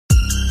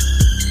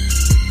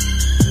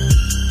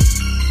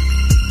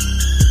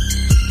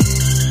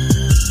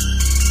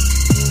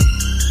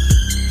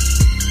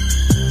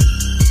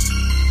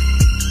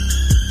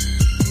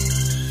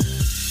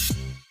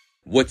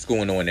What's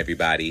going on,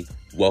 everybody?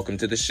 Welcome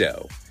to the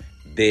show.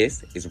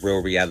 This is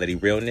Real Reality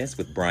Realness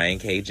with Brian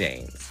K.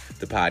 James,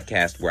 the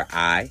podcast where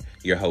I,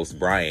 your host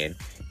Brian,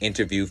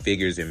 interview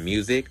figures in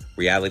music,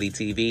 reality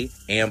TV,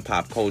 and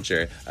pop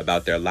culture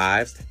about their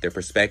lives, their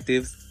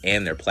perspectives,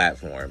 and their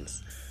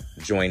platforms.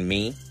 Join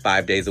me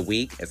 5 days a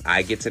week as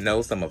I get to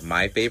know some of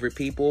my favorite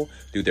people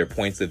through their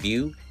points of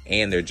view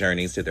and their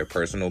journeys to their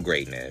personal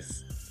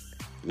greatness.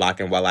 Lock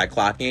in while I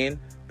clock in,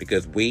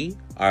 because we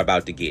are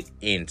about to get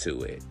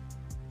into it.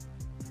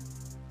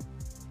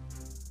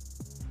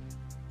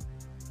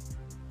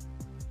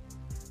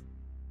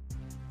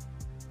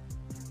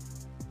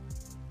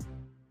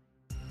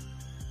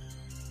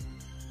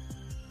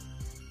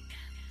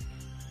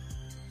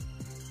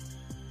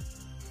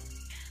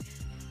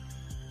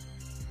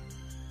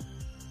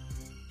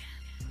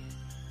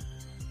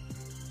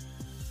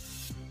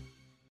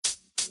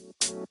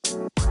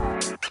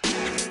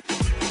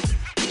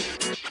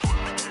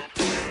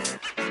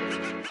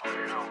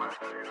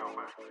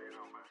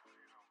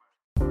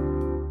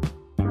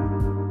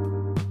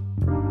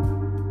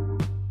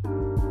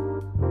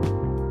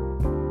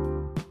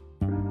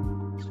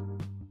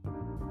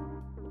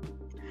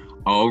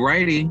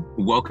 Alrighty,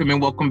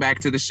 welcome back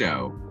to the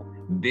show.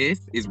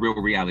 This is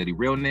Real Reality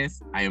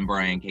Realness. I am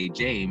Brian K.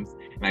 James,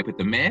 and I put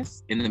the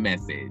mess in the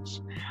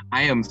message.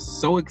 I am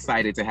so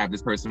excited to have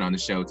this person on the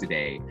show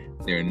today.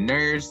 They're a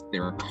nurse,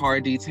 they're a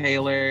car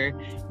detailer,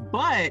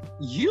 but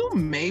you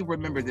may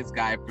remember this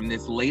guy from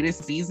this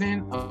latest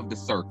season of The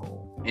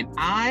Circle, and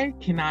I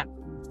cannot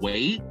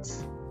wait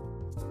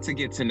to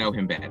get to know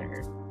him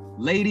better.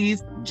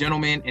 Ladies,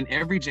 gentlemen, and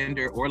every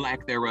gender or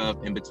lack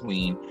thereof in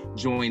between,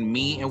 join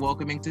me in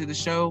welcoming to the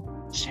show,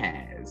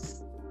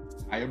 Chaz.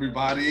 Hi,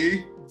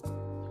 everybody.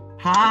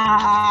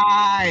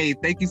 Hi.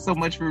 Thank you so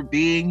much for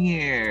being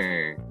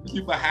here. Thank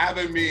you for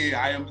having me.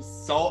 I am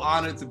so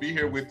honored to be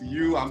here with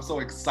you. I'm so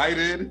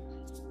excited.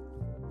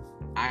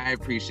 I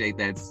appreciate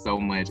that so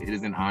much. It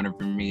is an honor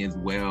for me as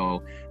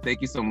well.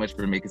 Thank you so much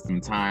for making some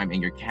time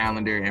in your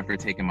calendar and for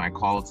taking my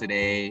call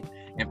today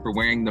and for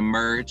wearing the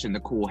merch and the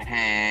cool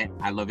hat.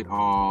 I love it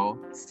all.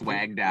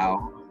 Swagged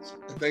out.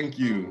 Thank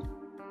you.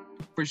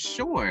 For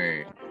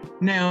sure.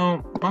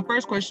 Now, my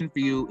first question for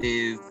you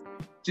is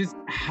just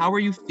how are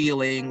you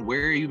feeling?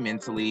 Where are you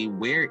mentally?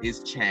 Where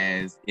is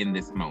Chaz in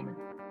this moment?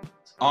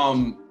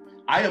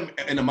 I am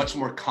in a much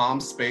more calm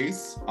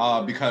space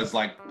because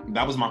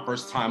that was my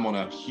first time on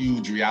a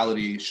huge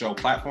reality show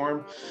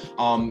platform.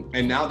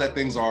 And now that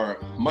things are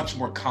much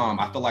more calm,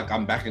 I feel like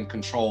I'm back in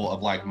control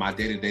of my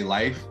day-to-day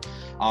life.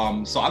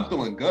 So I'm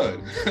feeling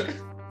good.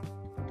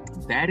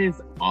 That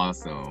is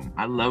awesome.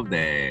 I love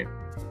that.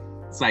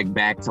 It's like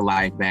back to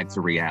life, back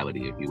to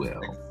reality, if you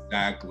will.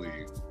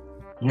 Exactly.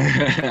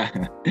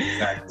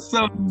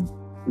 So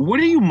what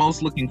are you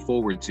most looking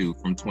forward to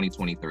from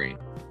 2023?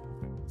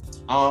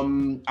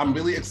 I'm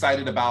really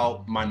excited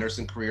about my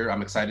nursing career.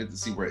 I'm excited to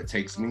see where it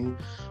takes me.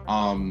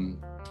 I'm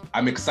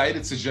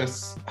excited to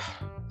just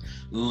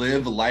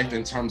live life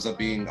in terms of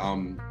being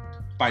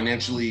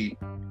financially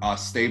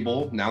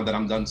stable now that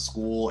I'm done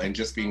school and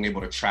just being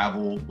able to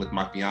travel with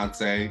my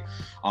fiance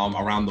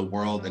around the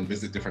world and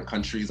visit different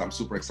countries. I'm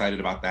super excited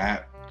about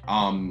that.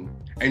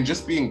 And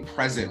just being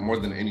present more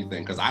than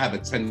anything, because I have a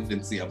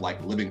tendency of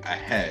living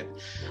ahead.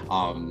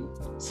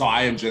 So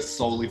I am just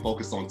solely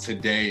focused on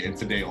today and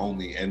today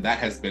only. And that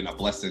has been a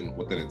blessing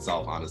within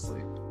itself,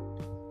 honestly.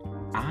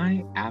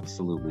 I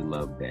absolutely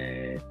love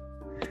that.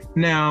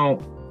 Now,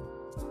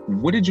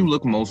 what did you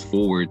look most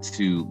forward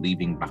to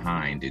leaving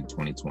behind in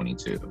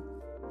 2022?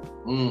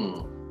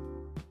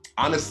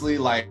 Honestly,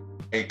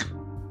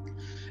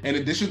 in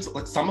addition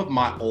to some of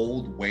my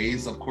old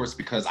ways, of course,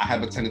 because I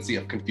have a tendency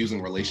of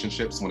confusing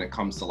relationships when it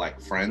comes to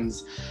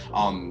friends.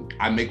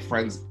 I make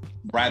friends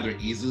rather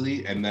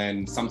easily, and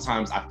then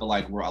sometimes I feel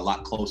like we're a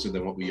lot closer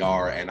than what we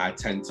are, and I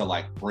tend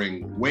to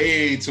bring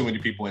way too many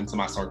people into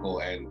my circle,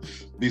 and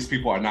these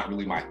people are not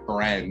really my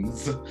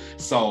friends.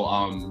 So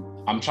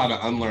I'm trying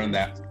to unlearn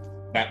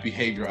that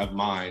behavior of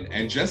mine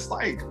and just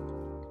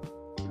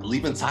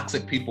leaving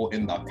toxic people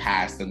in the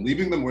past and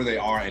leaving them where they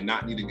are and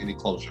not needing any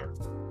closure.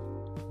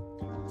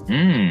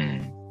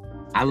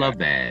 I love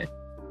that.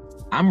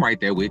 I'm right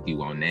there with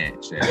you on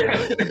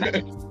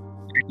that.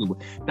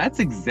 That's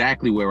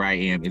exactly where I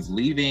am, is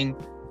leaving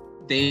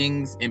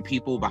things and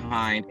people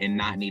behind and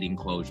not needing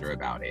closure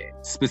about it.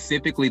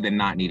 Specifically the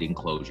not needing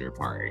closure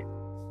part.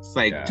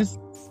 It's just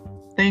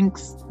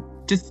thanks.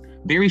 Just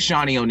very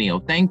Shawnee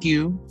O'Neal. Thank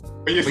you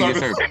for your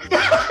service.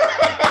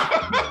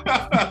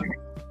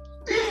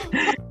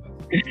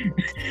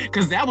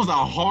 Because that was a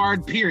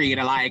hard period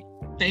of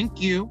thank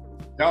you.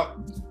 Yep.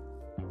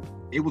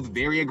 It was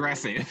very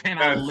aggressive, and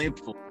I lived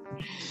for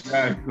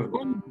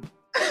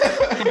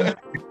it.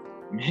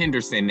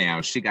 Henderson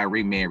now, she got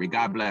remarried.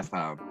 God bless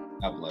her.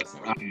 God bless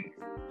her.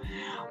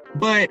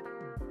 But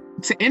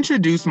to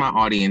introduce my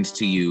audience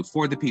to you,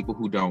 for the people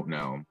who don't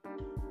know,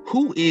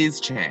 who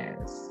is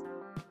Chaz?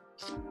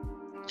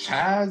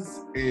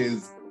 Chaz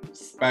is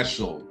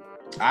special.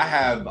 I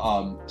have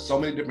so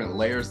many different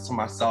layers to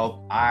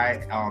myself.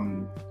 I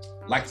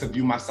like to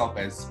view myself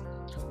as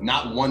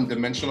not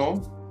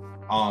one-dimensional.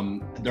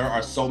 There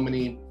are so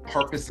many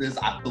purposes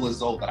I feel as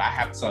though that I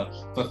have to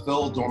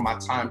fulfill during my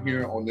time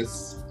here on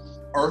this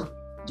earth,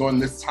 during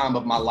this time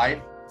of my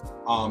life.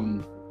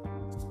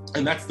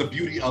 And that's the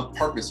beauty of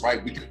purpose,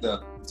 right? We get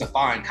to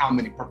define how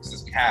many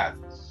purposes we have.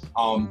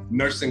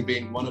 Nursing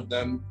being one of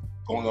them,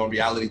 going on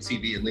reality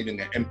TV and leaving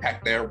an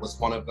impact there was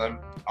one of them.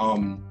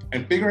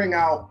 And figuring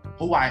out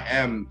who I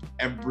am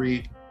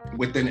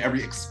within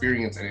every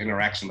experience and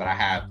interaction that I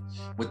have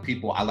with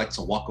people. I like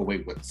to walk away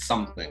with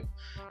something.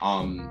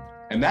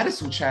 And that is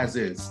who Chaz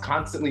is,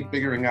 constantly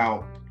figuring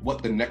out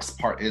what the next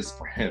part is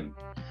for him.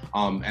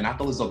 And I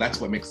feel as though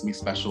that's what makes me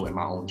special in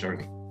my own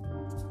journey.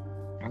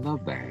 I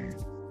love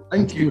that.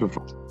 Thank you.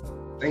 Beautiful.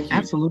 Thank you.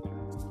 Absolutely.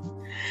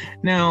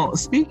 Now,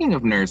 speaking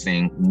of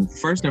nursing,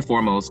 first and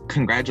foremost,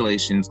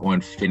 congratulations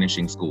on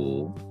finishing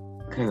school.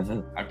 Because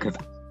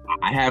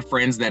I have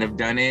friends that have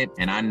done it,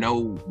 and I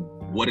know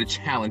what a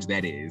challenge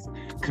that is.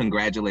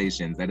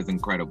 Congratulations. That is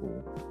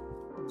incredible.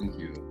 Thank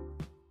you.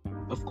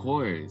 Of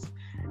course.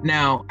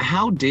 Now,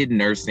 how did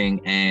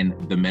nursing and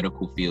the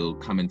medical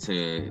field come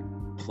into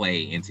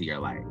play into your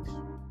life?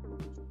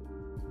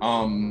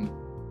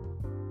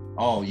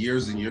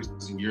 Years and years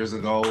and years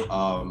ago,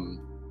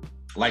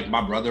 like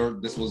my brother,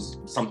 this was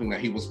something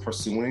that he was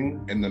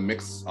pursuing in the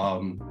mix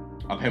of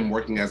him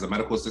working as a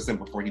medical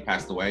assistant before he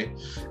passed away.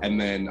 And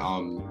then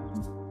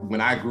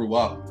when I grew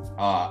up,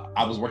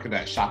 I was working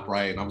at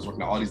ShopRite and I was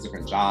working at all these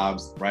different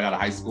jobs right out of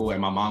high school.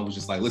 And my mom was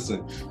just like,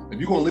 listen, if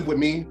you're gonna live with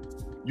me,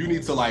 you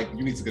need to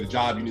get a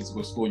job, you need to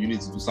go to school, you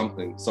need to do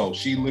something. So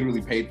she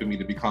literally paid for me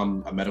to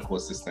become a medical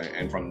assistant.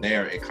 And from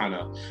there, it kind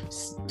of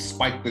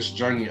spiked this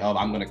journey of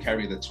I'm gonna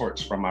carry the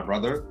torch from my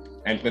brother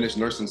and finish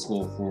nursing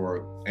school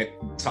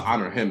to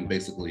honor him,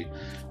 basically.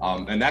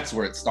 And that's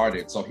where it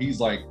started. So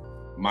he's like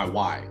my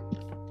why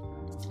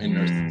in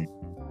nursing.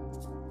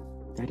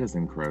 That is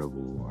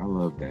incredible. I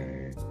love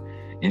that.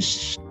 And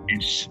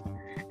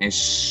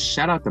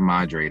shout out to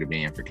Madre to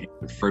being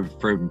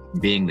for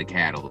being the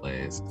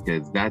catalyst,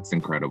 because that's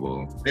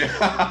incredible.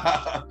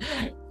 Yeah,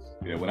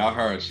 without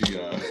her, she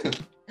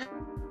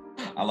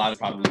a lot of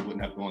probably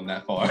wouldn't have gone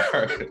that far.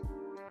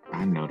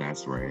 I know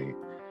that's right.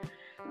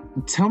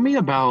 Tell me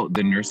about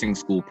the nursing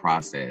school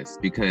process,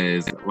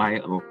 because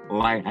like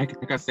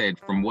I said,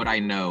 from what I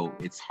know,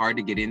 it's hard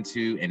to get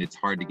into and it's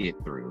hard to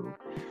get through.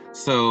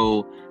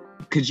 So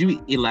could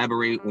you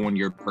elaborate on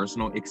your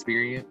personal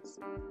experience?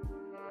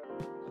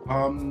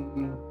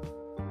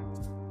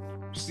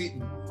 See,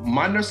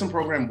 my nursing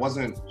program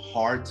wasn't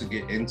hard to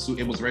get into.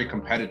 It was very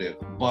competitive,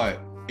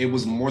 but it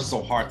was more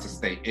so hard to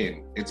stay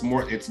in. It's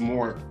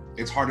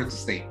harder to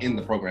stay in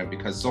the program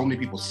because so many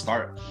people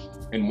start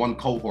in one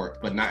cohort,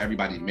 but not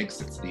everybody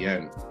makes it to the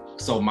end.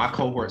 So my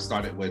cohort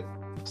started with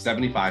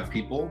 75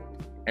 people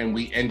and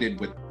we ended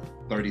with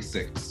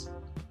 36.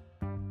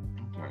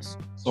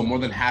 So more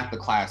than half the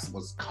class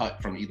was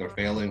cut from either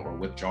failing or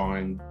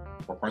withdrawing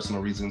for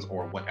personal reasons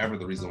or whatever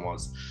the reason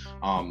was.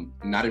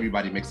 Not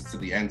everybody makes it to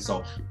the end.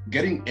 So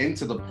getting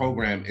into the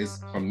program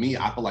is, for me,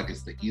 I feel like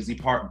it's the easy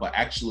part, but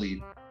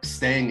actually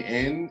staying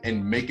in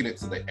and making it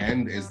to the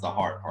end is the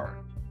hard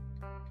part.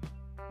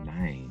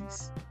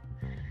 Nice.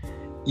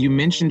 You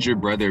mentioned your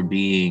brother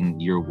being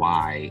your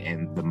why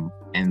and the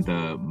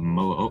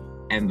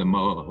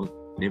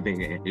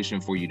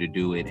motivation for you to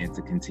do it and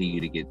to continue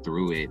to get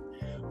through it.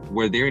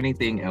 Were there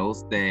anything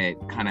else that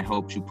kind of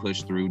helped you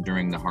push through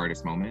during the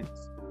hardest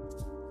moments?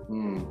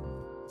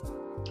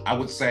 I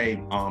would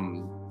say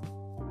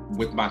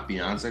with my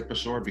fiance for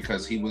sure,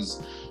 because he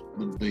was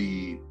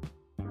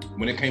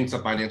when it came to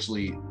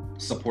financially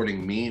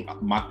supporting me,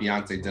 my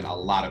fiance did a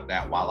lot of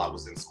that while I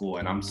was in school.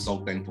 And I'm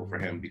so thankful for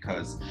him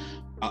because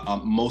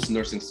most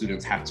nursing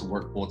students have to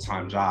work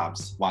full-time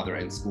jobs while they're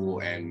in school.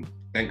 And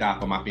thank God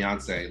for my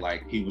fiance.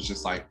 Like, he was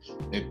just like,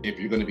 if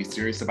you're going to be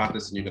serious about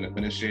this and you're going to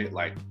finish it,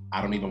 like,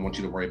 I don't even want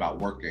you to worry about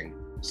working.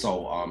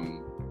 So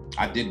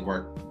I did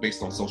work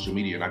based on social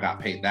media and I got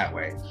paid that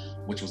way,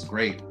 which was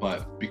great.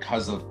 But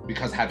because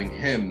having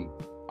him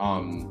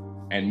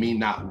and me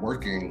not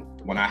working,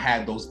 when I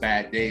had those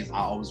bad days, I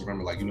always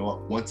remember, like, you know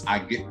what, once I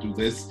get through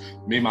this,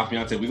 me and my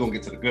fiance, we're going to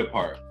get to the good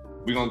part.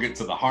 We're going to get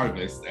to the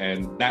harvest.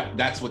 And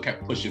that's what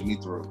kept pushing me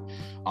through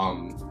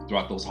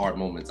throughout those hard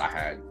moments I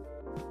had.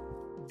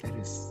 That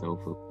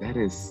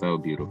is so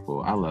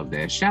beautiful. I love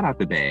that. Shout out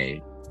to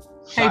Bay.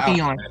 Hey,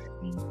 Beyonce.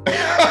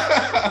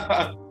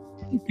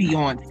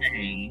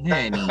 Beyonce,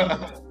 honey.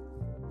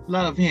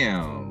 Love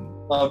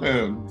him. Love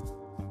him.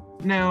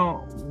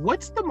 Now,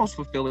 what's the most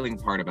fulfilling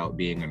part about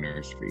being a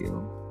nurse for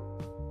you?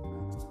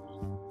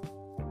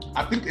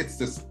 I think it's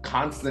this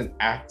constant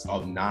act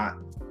of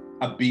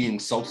being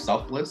so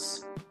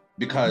selfless,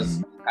 because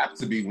you have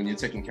to be when you're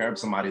taking care of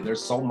somebody.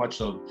 There's so much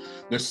of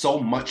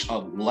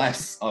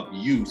less of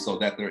you so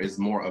that there is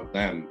more of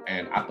them.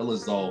 And I feel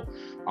as though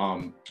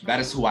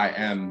that is who I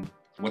am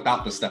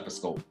without the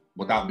stethoscope,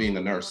 without being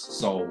a nurse.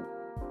 So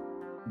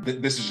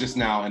this is just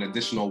now an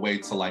additional way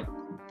to, like,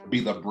 be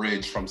the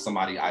bridge from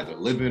somebody either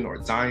living or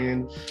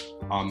dying,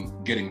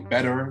 getting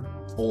better,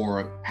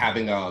 or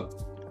having a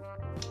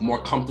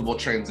more comfortable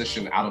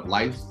transition out of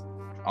life.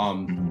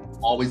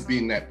 Always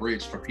being that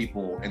bridge for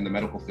people in the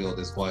medical field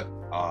is what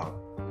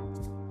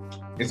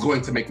is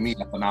going to make me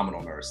a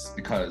phenomenal nurse,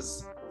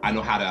 because I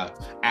know how to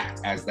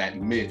act as that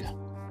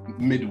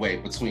midway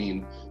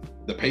between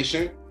the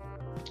patient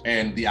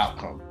and the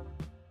outcome.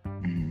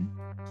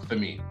 For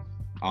me,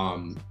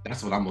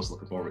 that's what I'm most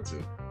looking forward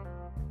to.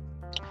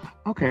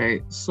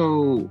 Okay,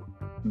 so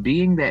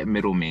being that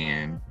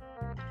middleman,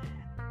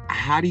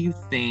 how do you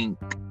think,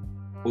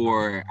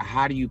 or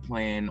how do you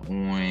plan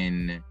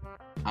on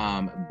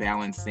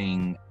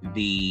balancing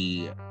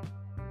the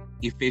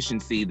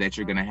efficiency that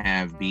you're going to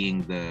have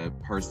being the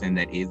person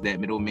that is that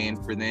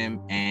middleman for them,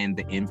 and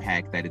the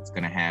impact that it's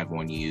going to have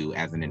on you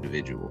as an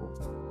individual?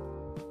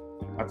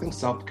 I think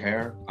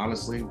self-care,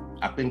 honestly.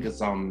 I think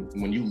it's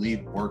when you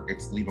leave work,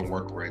 it's leaving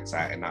work where it's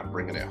at and not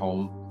bringing it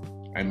home,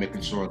 and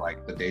making sure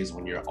like the days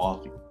when you're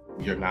off,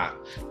 you're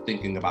not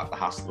thinking about the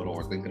hospital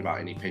or thinking about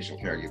any patient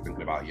care. You're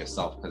thinking about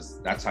yourself, because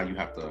that's how you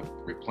have to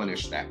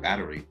replenish that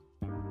battery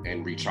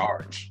and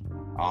recharge.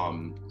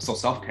 So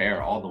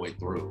self-care all the way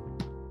through.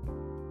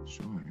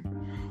 Sure.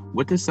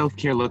 What does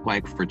self-care look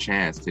like for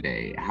Chaz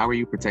today? How are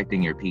you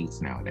protecting your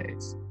peace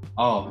nowadays?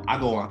 Oh, I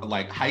go on,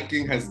 like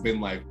hiking has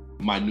been like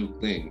my new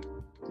thing.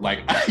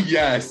 Like,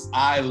 yes,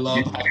 I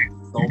love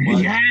hiking so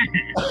much. Yes.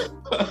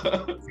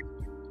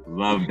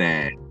 Love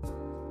that.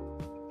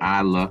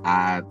 I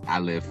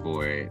live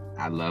for it.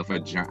 I love a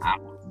journey.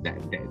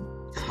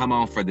 Come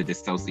on for the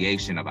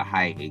dissociation of a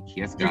hike.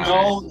 Yes, God. You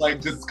know,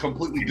 like just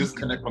completely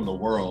disconnect from the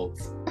world.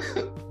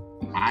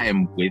 I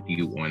am with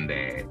you on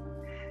that.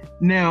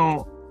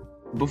 Now,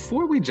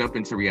 before we jump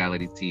into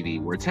reality TV,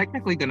 we're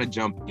technically going to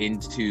jump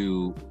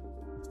into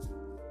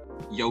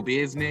your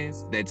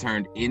business that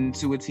turned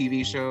into a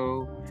TV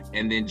show,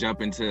 and then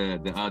jump into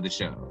the other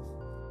show.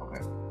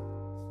 Okay.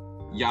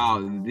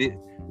 Y'all,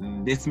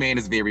 this man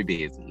is very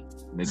busy.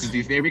 Let's just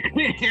be very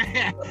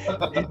clear.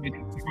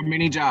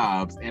 Many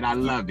jobs, and I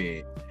love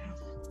it.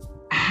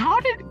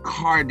 How did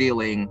car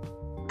dealing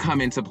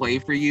come into play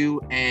for you,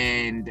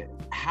 and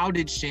how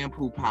did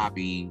Shampoo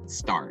Poppy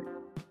start?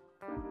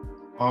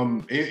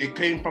 It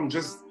came from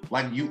just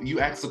like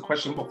you asked a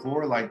question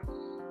before, like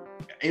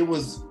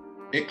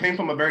it came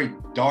from a very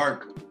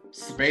dark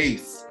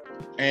space,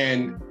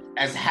 and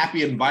as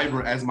happy and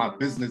vibrant as my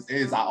business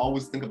is, I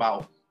always think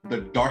about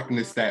the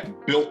darkness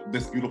that built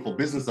this beautiful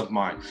business of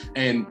mine.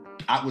 And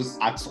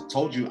I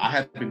told you, I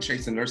had been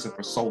chasing nursing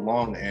for so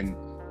long, and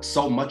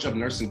so much of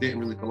nursing didn't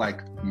really feel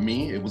like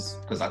me. It was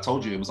because I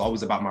told you, it was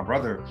always about my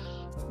brother.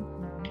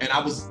 And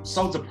I was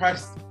so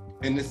depressed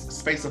in this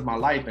space of my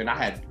life, and I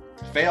had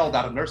failed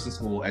out of nursing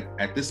school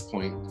at this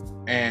point,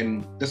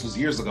 and this was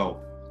years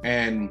ago.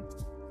 And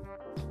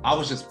I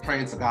was just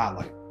praying to God,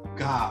 like,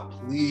 God,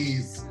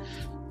 please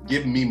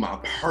give me my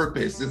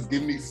purpose. Just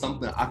give me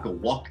something I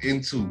could walk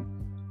into.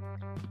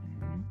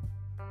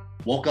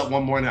 Woke up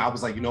one morning, I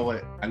was like, you know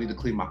what? I need to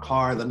clean my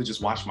car. Let me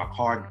just wash my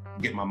car,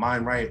 get my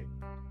mind right.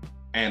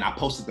 And I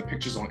posted the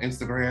pictures on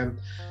Instagram.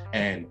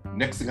 And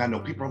next thing I know,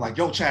 people are like,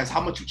 yo, Chaz,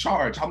 how much you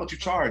charge? How much you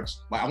charge?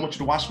 Like, I want you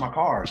to wash my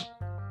car.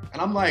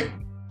 And I'm like,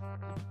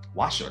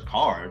 wash your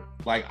car?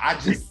 Like, I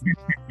just...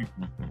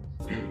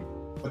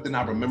 But then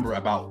I remember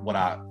about what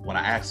I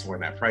asked for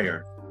in that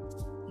prayer.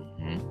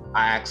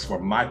 I asked for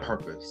my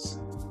purpose.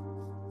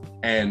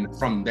 And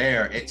from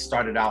there, it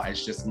started out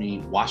as just me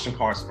washing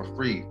cars for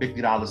free,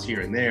 $50 here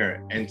and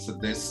there, into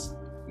this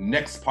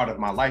next part of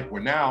my life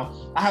where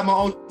now I have my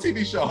own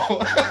TV show.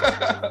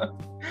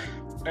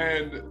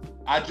 And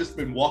I've just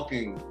been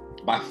walking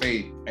by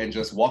faith and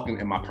just walking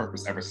in my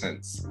purpose ever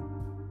since.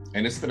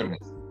 And it's been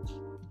amazing.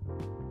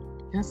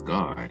 Yes,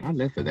 God. I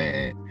live for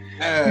that.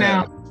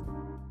 Now,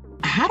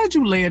 how did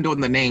you land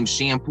on the name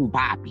Shampoo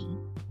Poppy?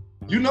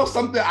 You know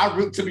something?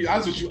 To be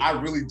honest with you, I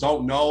really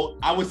don't know.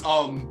 I was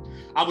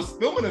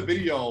filming a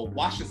video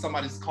washing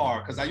somebody's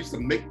car, because I used to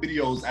make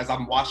videos as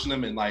I'm washing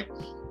them and like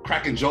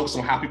cracking jokes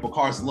on how people's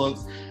cars look.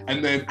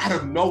 And then out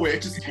of nowhere,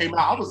 it just came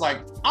out. I was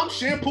like, I'm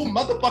Shampoo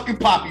motherfucking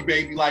Poppy,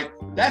 baby. Like,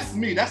 that's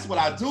me. That's what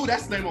I do.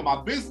 That's the name of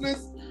my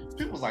business.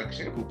 People was like,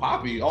 Shampoo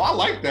Poppy? Oh, I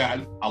like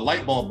that. A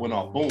light bulb went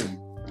off.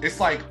 Boom. It's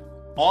like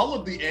all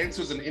of the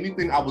answers and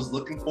anything I was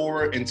looking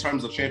for in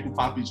terms of Shampoo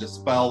Poppy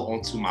just fell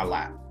onto my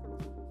lap.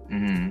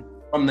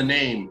 From the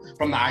name,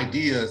 from the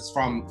ideas,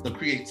 from the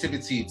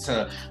creativity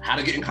to how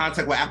to get in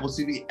contact with Apple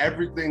TV,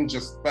 everything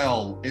just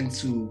fell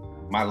into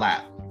my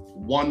lap,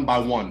 one by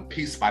one,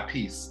 piece by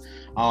piece,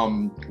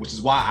 which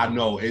is why I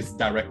know it's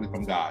directly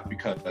from God.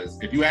 Because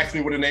if you asked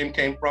me where the name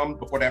came from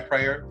before that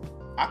prayer,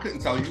 I couldn't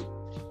tell you.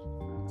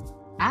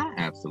 I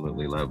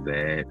absolutely love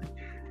that.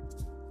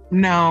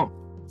 Now,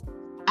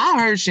 I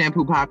heard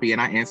Shampoo Poppy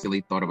and I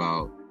instantly thought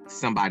about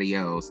somebody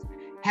else.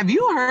 Have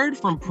you heard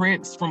from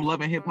Prince from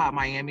Love and Hip Hop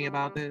Miami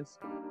about this?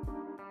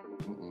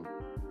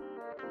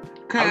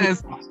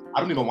 Because I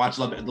don't even watch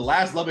Love. The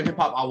last Love and Hip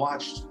Hop I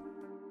watched,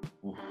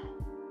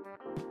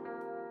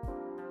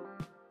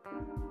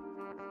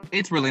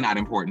 it's really not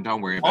important.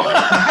 Don't worry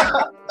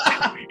about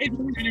it. It's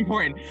really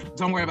important.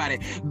 Don't worry about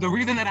it. The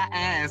reason that I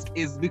ask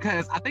is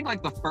because I think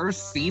like the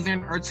first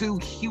season or two,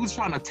 he was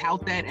trying to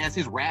tout that as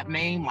his rap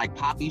name, like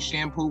Poppy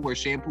Shampoo or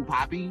Shampoo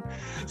Poppy.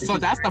 So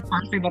that's the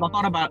first thing that I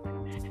thought about.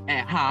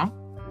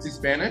 Is he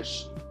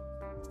Spanish?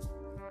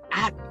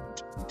 I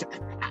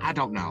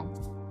don't know.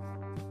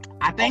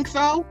 I think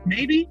so,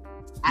 maybe.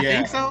 I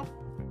think so.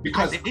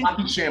 Because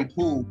Poppy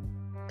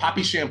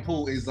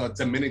Shampoo is a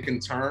Dominican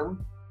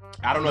term.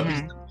 I don't know if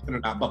he's Dominican or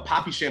not, but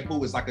Poppy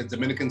Shampoo is like a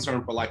Dominican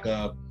term for like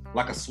a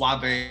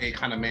suave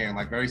kind of man,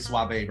 like very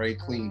suave, very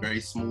clean, very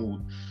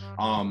smooth.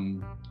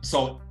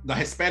 So the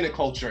Hispanic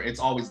culture, it's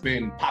always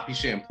been Poppy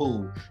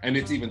Shampoo, and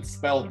it's even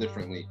spelled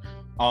differently.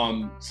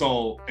 And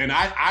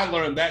I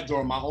learned that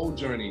during my own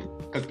journey,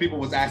 because people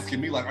was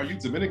asking me like, are you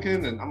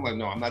Dominican? And I'm like,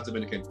 no, I'm not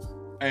Dominican.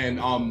 And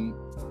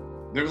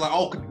they were like,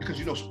 oh, because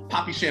you know,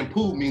 Poppy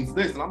Shampoo means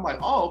this. And I'm like,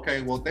 oh,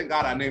 okay, well, thank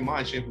God I named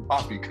mine Shampoo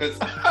Poppy, because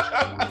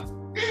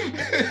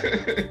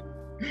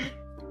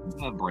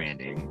love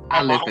branding.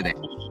 I live for that.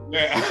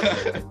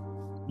 Yeah.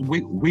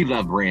 we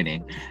love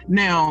branding.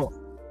 Now,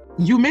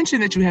 you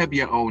mentioned that you have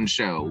your own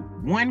show.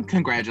 One,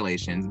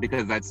 congratulations,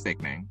 because that's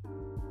sickening.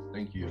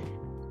 Thank you.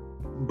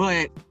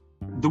 But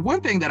the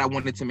one thing that I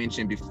wanted to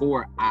mention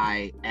before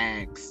I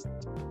asked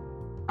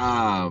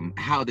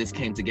how this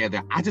came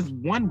together, I just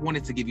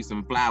wanted to give you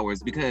some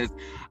flowers, because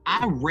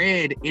I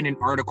read in an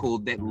article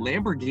that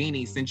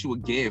Lamborghini sent you a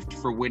gift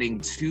for winning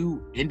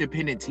 2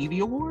 independent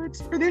TV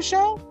awards for this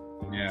show.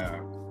 Yeah.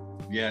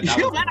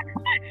 You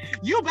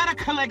better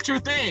collect your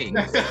things.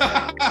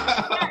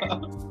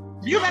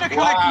 You better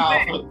collect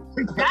your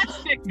things. That's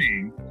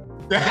sickening.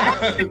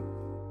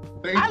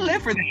 I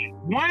live for that.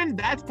 One,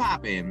 that's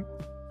popping.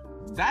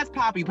 That's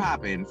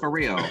popping for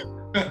real.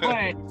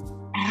 But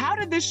how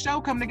did this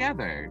show come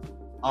together?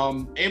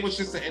 It was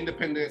just an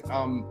independent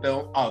an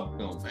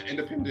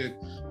independent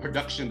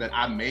production that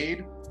I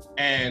made,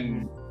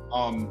 and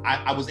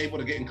I was able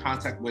to get in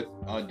contact with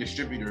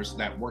distributors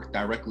that work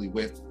directly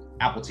with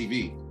Apple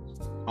TV.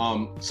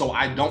 So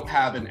I don't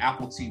have an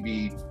Apple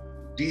TV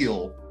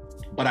deal,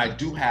 but I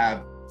do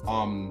have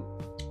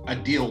a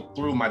deal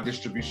through my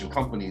distribution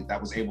company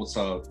that was able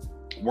to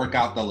work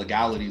out the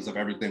legalities of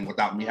everything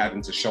without me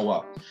having to show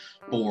up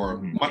for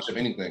much of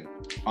anything.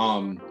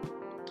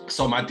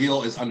 So my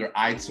deal is under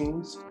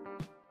iTunes,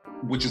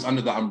 which is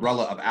under the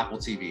umbrella of Apple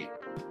TV,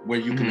 where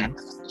you can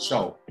access the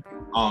show.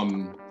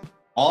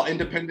 All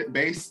independent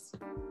based,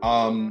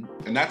 and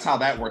that's how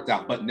that worked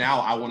out. But now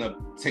I want to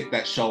take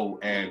that show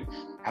and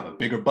have a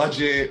bigger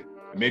budget,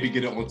 maybe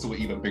get it onto an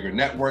even bigger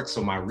network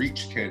so my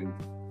reach can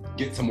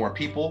get to more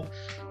people.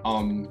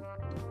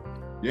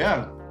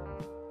 Yeah.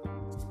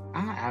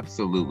 I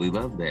absolutely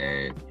love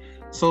that.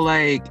 So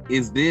like,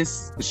 is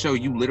this show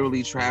you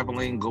literally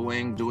traveling,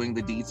 going, doing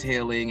the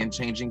detailing and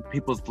changing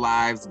people's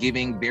lives,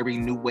 giving very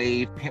new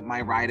wave Pimp My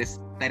Ride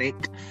aesthetic?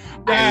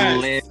 Yes. I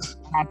live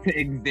to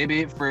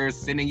exhibit for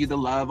sending you the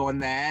love on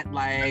that.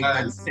 Like,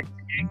 Yes.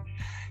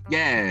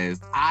 Yes,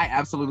 I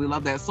absolutely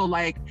love that. So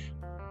like,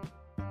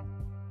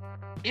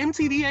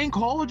 MTV ain't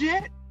called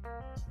yet?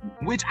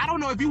 Which I don't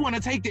know if you want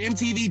to take the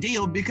MTV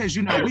deal, because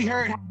you know, we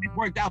heard how it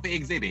worked out for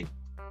exhibit.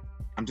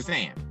 I'm just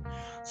saying.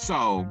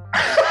 So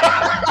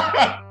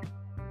I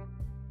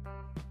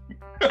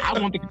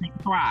want the to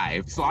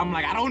thrive. So I'm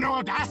like, I don't know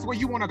if that's where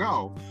you want to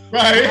go.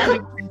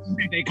 Right.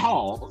 They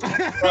call.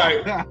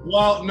 Right.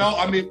 Well, no,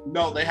 I mean,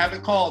 no, they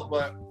haven't called,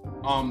 but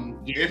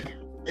if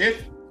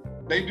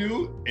they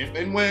do, if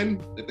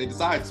they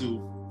decide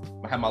to,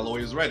 I have my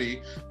lawyers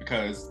ready,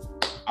 because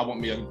I want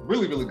me a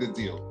really, really good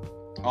deal.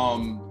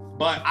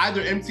 But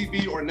either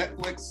MTV or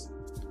Netflix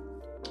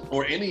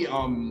or any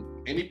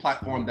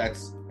platform that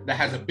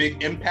has a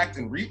big impact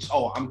and reach,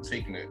 I'm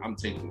taking it.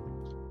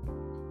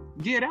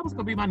 Yeah, that was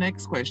gonna be my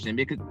next question,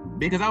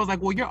 because I was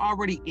like, well, you're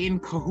already in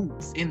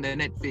cahoots in the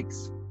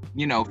Netflix,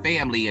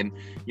 family, and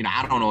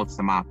I don't know if it's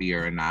the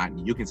mafia or not.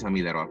 You can tell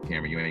me that off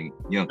camera. You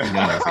don't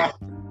know.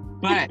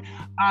 But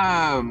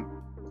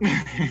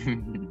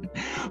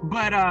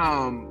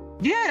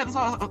yeah.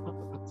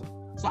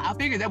 So I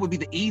figured that would be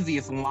the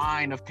easiest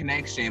line of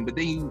connection, but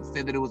then you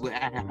said that it was with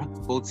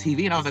Apple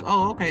TV, and I was like,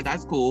 oh, okay,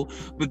 that's cool.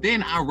 But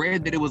then I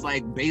read that it was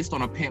like based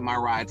on a Pimp My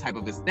Ride type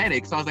of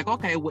aesthetic, so I was like,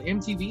 okay, well,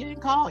 MTV ain't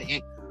called,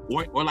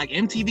 or like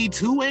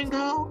MTV2 ain't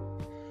called?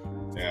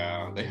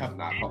 Yeah, they have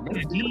not called.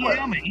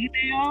 DM, an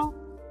email?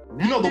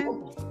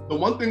 The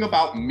one thing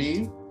about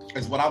me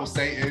is, what I would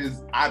say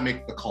is, I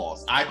make the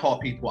calls. I call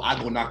people. I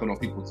go knocking on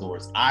people's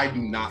doors. I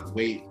do not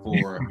wait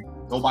for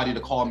nobody to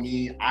call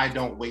me. I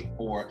don't wait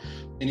for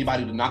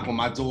anybody to knock on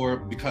my door,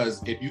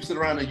 because if you sit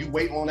around and you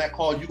wait on that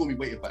call, you're gonna be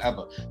waiting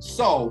forever.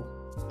 So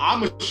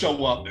I'm gonna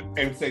show up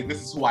and say,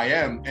 this is who I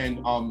am.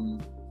 And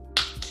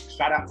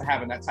shout out to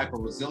having that type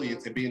of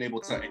resilience and being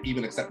able to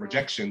even accept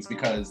rejections,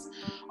 because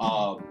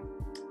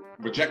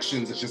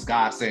rejections is just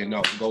God saying,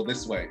 no, go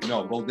this way.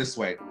 No, go this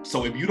way.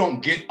 So if you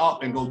don't get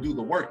up and go do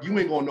the work, you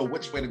ain't gonna know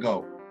which way to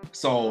go.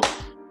 So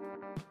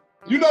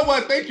you know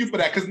what? Thank you for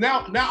that. Because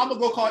now I'm gonna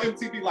go call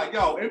MTV like,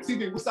 yo,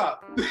 MTV, what's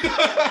up?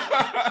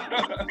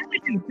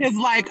 It's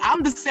like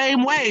I'm the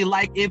same way.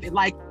 Like if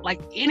like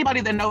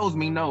anybody that knows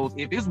me knows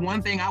if it's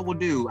one thing I will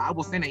do, I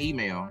will send an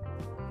email.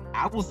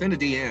 I will send a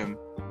DM.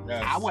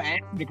 Yes. I will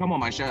ask you to come on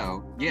my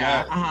show.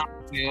 Yeah.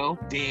 Yes. Will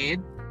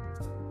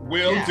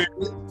yeah.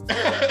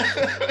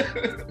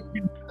 did.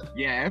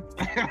 Yes.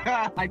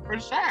 Like for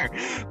sure.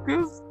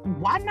 Because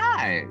why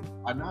not?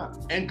 Why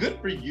not? And good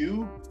for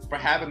you for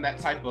having that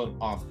type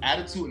of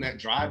attitude and that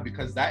drive,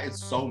 because that is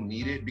so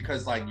needed.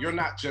 Because like you're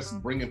not just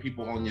bringing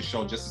people on your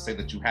show just to say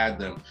that you had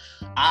them.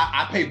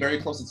 I pay very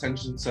close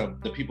attention to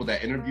the people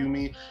that interview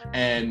me,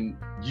 and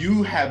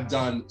you have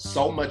done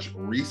so much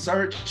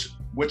research,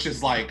 which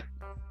is like,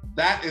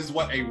 that is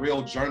what a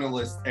real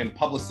journalist and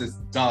publicist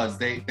does.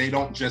 They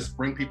don't just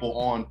bring people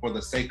on for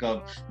the sake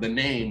of the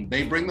name.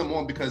 They bring them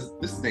on because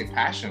this is their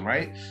passion,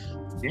 right?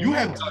 Yeah. You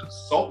have done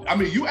so. I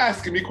mean, you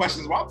asking me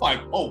questions where I'm like,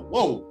 oh,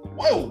 whoa.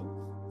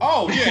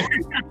 Oh yeah,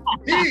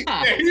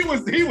 he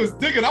was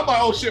digging. I'm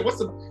like, oh shit, what's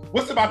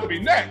about to be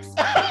next?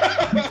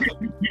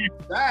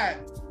 That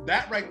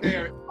right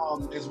there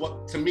is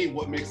what, to me,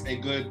 what makes a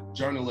good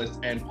journalist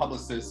and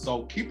publicist.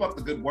 So keep up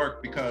the good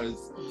work,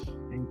 because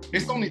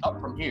it's only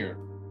up from here.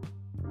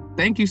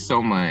 Thank you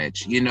so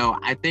much. You know,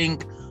 I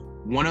think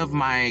one of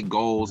my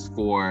goals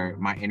for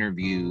my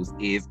interviews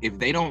is if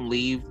they don't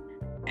leave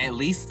at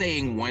least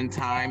saying one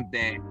time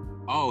that,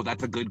 oh,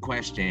 that's a good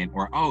question,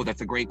 or oh,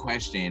 that's a great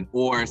question,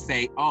 or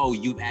say, oh,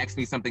 you've asked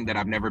me something that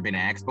I've never been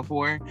asked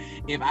before.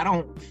 If I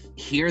don't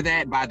hear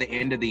that by the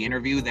end of the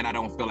interview, then I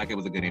don't feel like it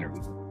was a good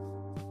interview.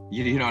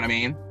 You know what I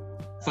mean?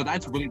 So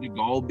that's really the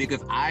goal,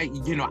 because I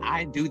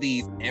do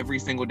these every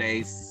single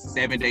day,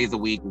 7 days a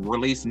week,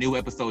 release new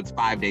episodes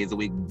 5 days a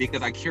week,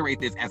 because I curate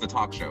this as a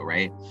talk show,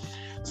 right?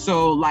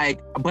 So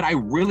like, but I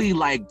really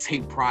like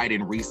take pride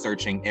in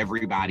researching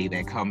everybody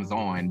that comes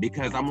on,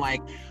 because I'm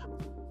like,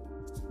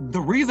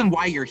 the reason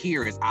why you're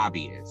here is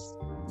obvious.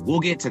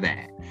 We'll get to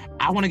that.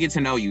 I want to get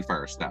to know you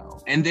first though,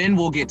 and then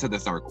we'll get to the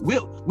circle.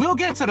 We'll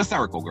get to the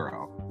circle,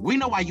 girl. We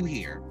know why you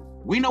here.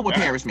 We know what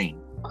Paris means.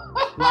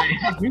 Like,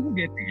 we will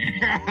get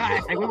there.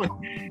 Like,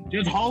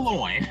 just hold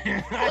on.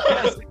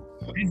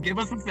 Just give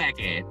us a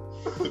second.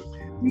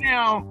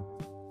 Now,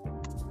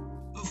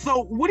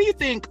 so what do you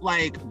think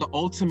like the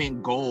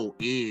ultimate goal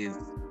is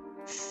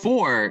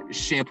for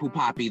Shampoo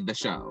Poppy, the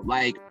show?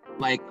 Like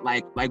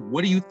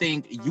what do you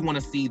think you want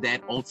to see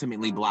that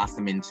ultimately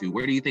blossom into?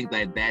 Where do you think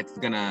that that's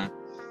gonna,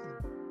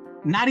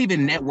 not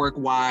even network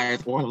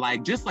wise, or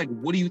like just like,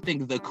 what do you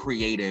think the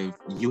creative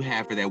you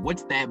have for that?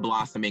 What's that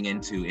blossoming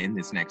into in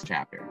this next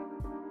chapter?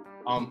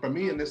 For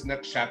me, in this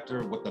next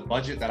chapter, with the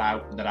budget that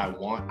I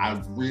want,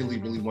 I really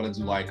want to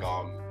do like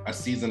a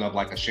season of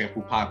like a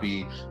Shampoo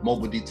Poppy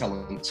mobile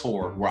detailing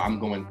tour, where I'm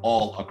going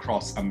all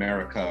across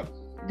America,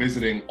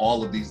 visiting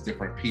all of these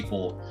different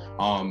people,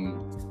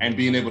 and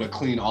being able to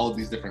clean all of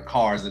these different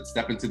cars and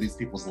step into these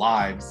people's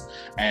lives.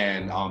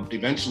 And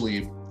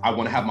eventually I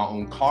want to have my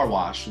own car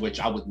wash, which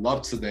I would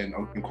love to then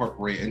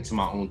incorporate into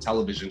my own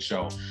television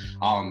show.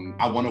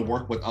 I want to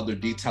work with other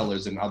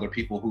detailers and other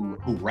people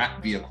who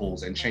wrap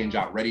vehicles and change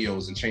out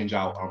radios and change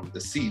out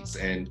the seats,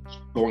 and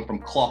going from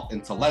cloth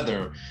into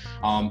leather,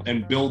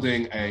 and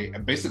building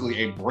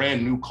basically a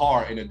brand new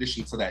car in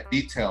addition to that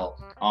detail,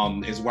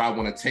 is where I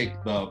want to take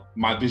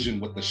my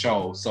vision with the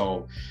show.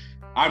 So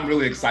I'm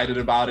really excited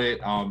about it.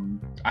 I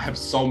have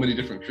so many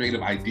different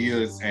creative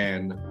ideas,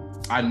 and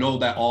I know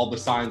that all the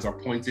signs are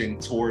pointing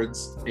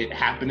towards it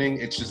happening.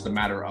 It's just a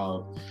matter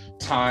of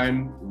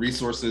time,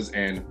 resources,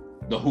 and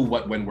the who,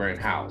 what, when, where, and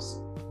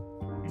hows.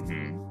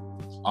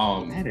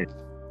 That is...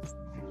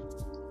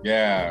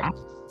 Yeah.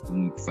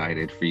 I'm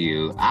excited for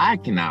you. I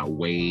cannot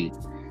wait.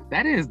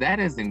 That is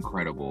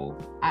incredible.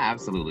 I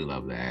absolutely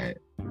love that.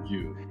 Thank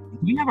you. Do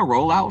we have a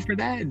rollout for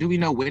that? Do we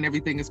know when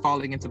everything is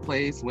falling into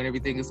place, when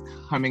everything is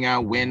coming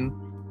out, when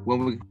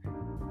we...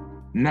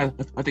 No,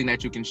 nothing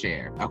that you can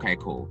share. Okay,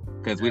 cool.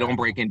 Because we don't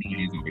break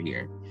NDAs over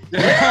here.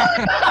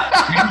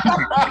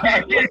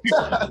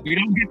 We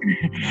don't get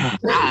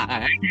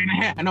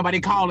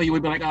nobody calling you.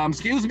 We'd be like,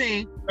 excuse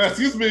me.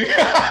 Excuse me.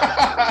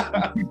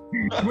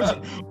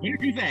 What did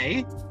you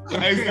say?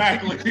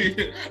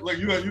 Exactly. Like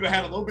you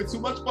had a little bit too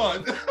much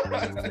fun.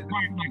 Like,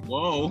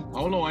 whoa,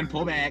 hold on,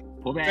 pull back.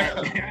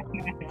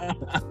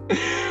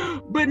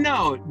 But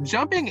no,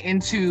 jumping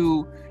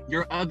into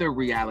your other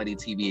reality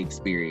TV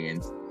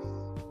experience,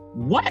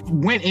 what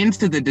went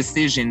into the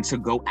decision to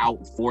go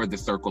out for The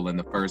Circle in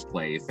the first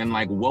place? And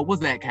like, what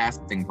was that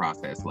casting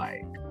process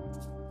like?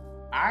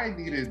 I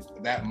needed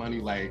that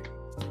money like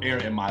air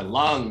in my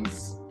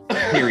lungs.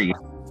 Period.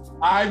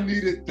 I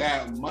needed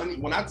that money.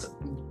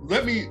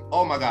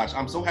 Oh my gosh,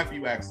 I'm so happy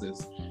you asked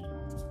this.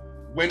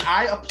 When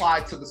I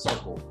applied to The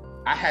Circle,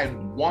 I had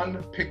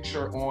one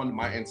picture on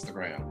my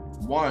Instagram.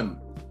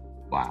 One.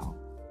 Wow.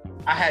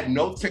 I had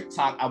no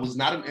TikTok. I was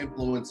not an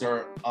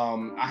influencer.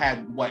 I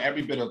had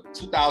every bit of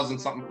 2,000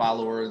 something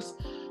followers.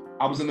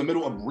 I was in the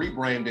middle of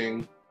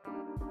rebranding.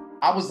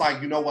 I was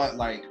like, you know what?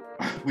 Like,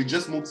 we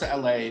just moved to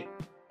LA.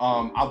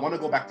 I want to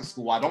go back to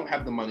school. I don't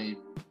have the money.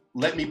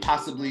 Let me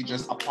possibly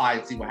just apply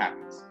and see what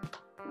happens.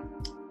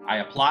 I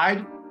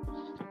applied.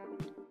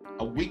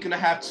 a week and a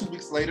half, 2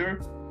 weeks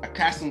later, a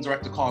casting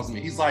director calls me.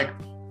 He's like,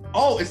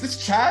 "Oh, is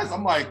this Chaz?"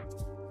 I'm like,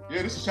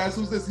 "Yeah, this is Chaz.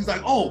 Who's this?" He's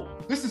like, "Oh,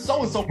 this is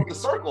so-and-so from The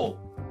Circle."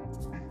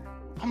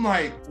 I'm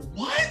like,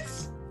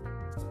 "What?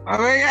 Oh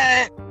my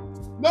God.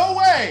 No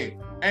way!"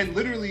 And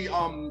literally,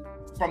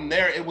 from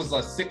there, it was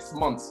a 6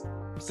 months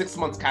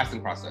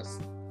casting process.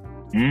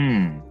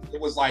 It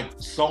was like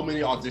so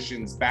many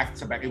auditions back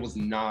to back. It was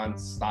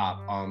nonstop.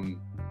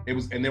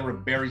 And they were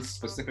very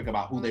specific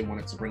about who they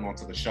wanted to bring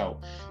onto the show.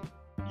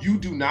 You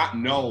do not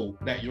know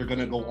that you're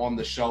gonna go on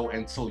the show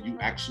until you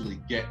actually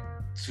get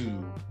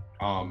to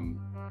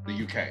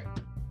the UK.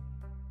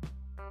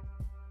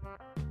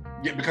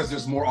 Yeah, because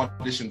there's more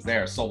auditions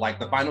there. So like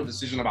the final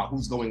decision about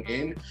who's going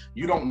in,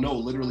 you don't know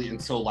literally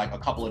until like a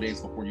couple of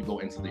days before you go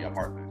into the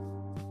apartment.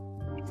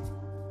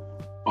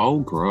 Oh,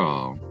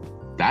 girl.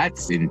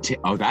 That's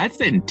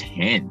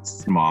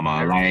intense,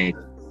 mama. Like,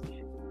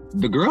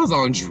 the girls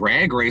on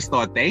Drag Race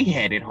thought they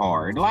had it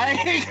hard.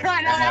 Like,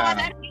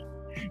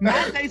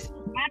 not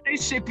they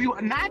ship you,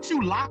 not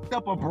you locked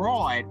up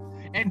abroad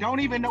and don't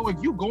even know if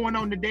you going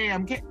on the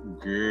damn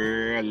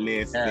girl,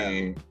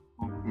 listen.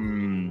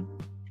 Yeah.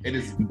 It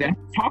is.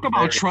 Talk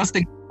about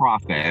trusting the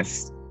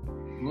process.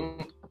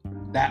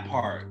 That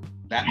part.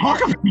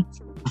 Talk about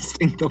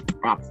trusting the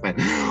process.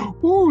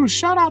 Ooh,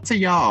 shout out to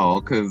y'all,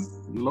 cause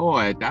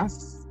Lord,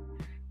 that's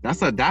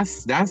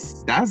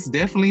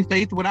definitely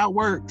faith without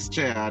works,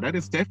 child. That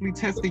is definitely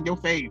testing your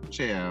faith,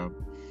 child.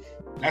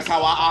 That's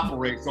how I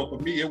operate. So for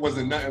me, it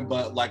wasn't nothing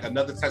but like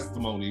another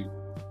testimony.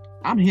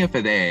 I'm here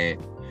for that.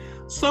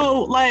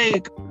 So,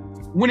 like,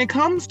 when it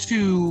comes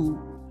to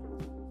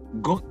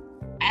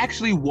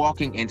actually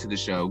walking into the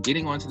show,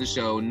 getting onto the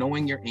show,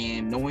 knowing you're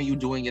in, knowing you're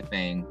doing your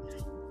thing,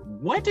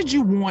 what did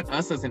you want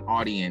us as an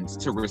audience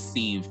to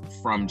receive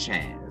from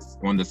Chaz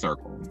on The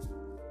Circle?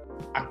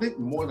 I think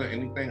more than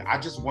anything, I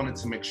just wanted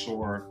to make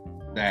sure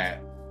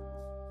that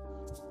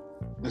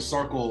The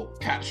Circle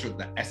captured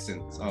the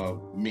essence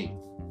of me.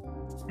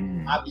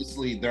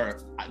 Obviously,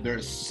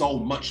 there's so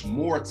much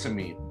more to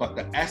me, but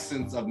the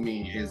essence of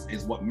me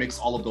is what makes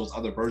all of those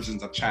other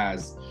versions of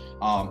Chaz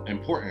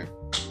important.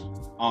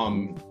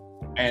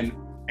 And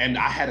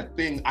I have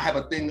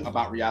a thing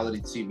about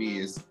reality TV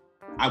is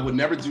I would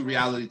never do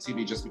reality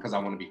TV just because I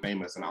want to be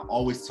famous. And I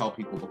always tell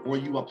people before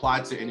you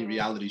apply to any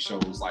reality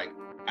shows, like,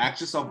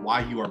 ask yourself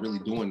why you are really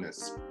doing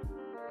this.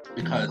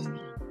 Because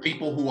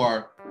people who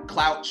are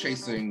clout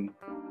chasing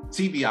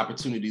TV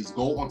opportunities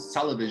go onto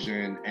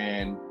television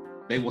and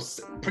they will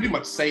pretty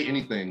much say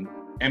anything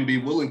and be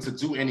willing to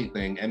do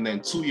anything. And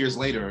then 2 years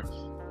later,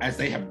 as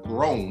they have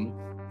grown,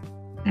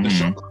 the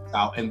show comes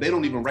out and they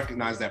don't even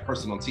recognize that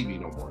person on TV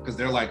no more. Because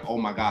they're like, oh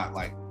my God,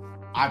 like,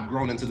 I've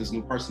grown into this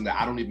new person that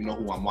I don't even know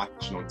who I'm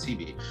watching on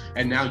TV.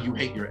 And now you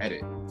hate your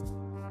edit.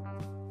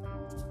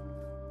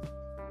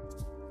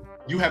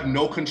 You have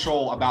no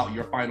control about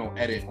your final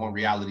edit on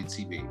reality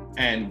TV.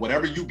 And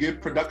whatever you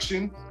give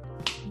production,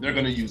 they're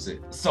gonna use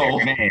it. So,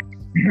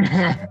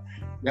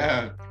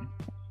 yeah.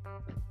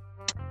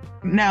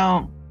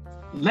 Now,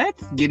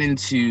 let's get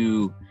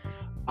into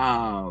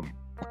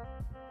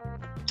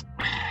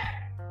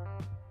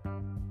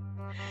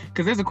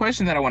because there's a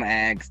question that I want to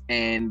ask,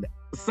 and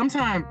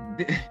sometimes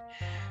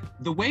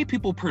the way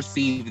people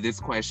perceive this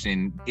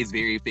question is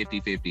very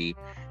 50-50.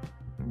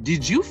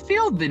 Did you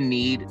feel the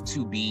need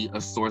to be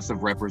a source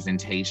of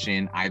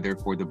representation either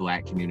for the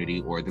Black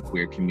community or the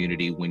queer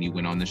community when you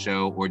went on the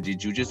show, or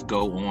did you just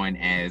go on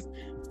as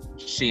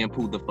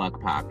shampoo the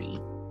fuck Poppy?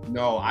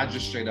 No, I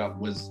just straight up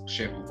was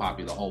shampoo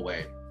Poppy the whole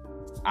way.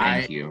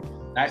 Thank you.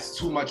 That's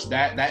too much.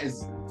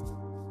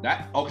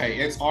 Okay,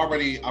 it's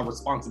already a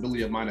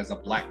responsibility of mine as a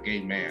Black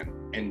gay man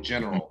in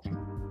general,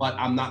 but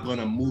I'm not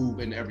gonna move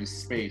in every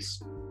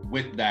space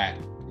with that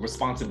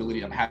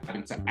responsibility of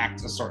having to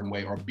act a certain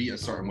way or be a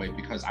certain way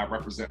because I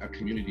represent a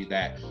community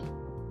that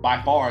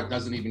by far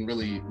doesn't even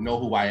really know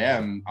who I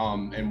am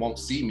and won't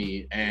see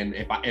me. And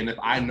if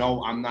I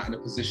know I'm not in a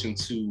position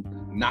to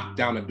knock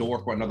down a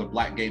door for another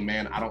Black gay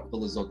man, I don't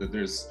feel as though that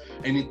there's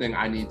anything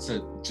I need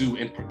to do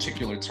in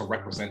particular to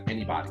represent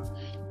anybody.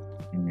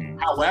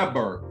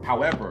 However,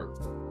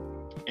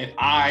 if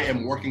I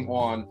am working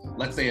on,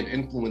 let's say, an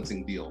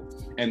influencing deal,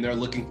 and they're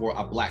looking for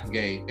a Black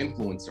gay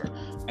influencer,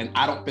 and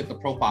I don't fit the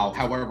profile,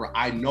 however,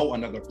 I know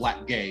another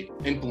Black gay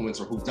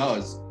influencer who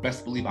does,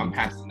 best believe I'm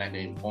passing that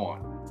name on.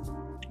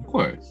 Of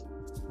course.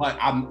 But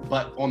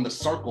on The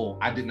Circle,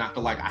 I did not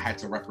feel like I had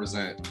to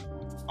represent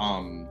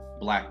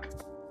Black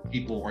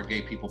people or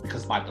gay people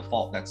because by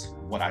default, that's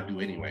what I do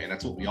anyway, and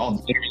that's what we all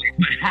do.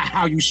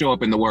 How you show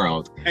up in the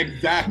world.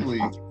 Exactly.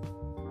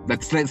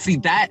 That's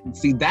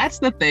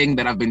the thing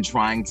that I've been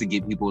trying to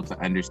get people to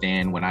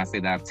understand when I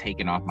say that I've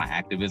taken off my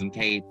activism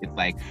cape. It's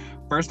like,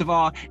 first of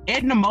all,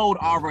 Edna Mode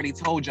already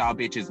told y'all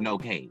bitches no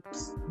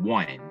capes,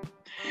 1.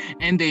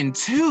 And then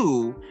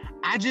 2,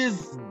 I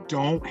just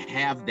don't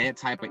have that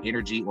type of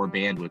energy or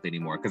bandwidth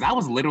anymore. Because I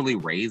was literally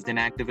raised in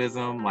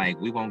activism. Like,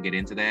 we won't get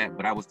into that,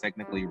 but I was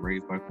technically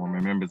raised by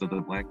former members of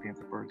the Black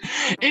Panther Party.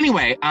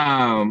 Anyway,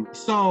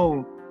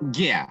 so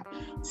yeah.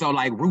 So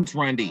like roots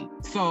run deep.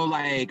 So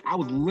like I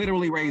was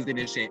literally raised in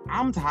this shit.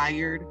 I'm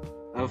tired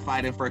of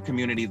fighting for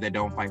communities that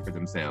don't fight for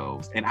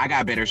themselves. And I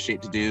got better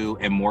shit to do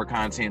and more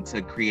content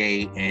to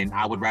create. And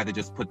I would rather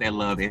just put that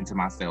love into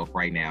myself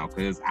right now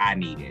because I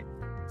need it.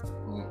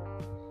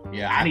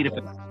 Yeah, I need it.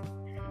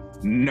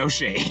 No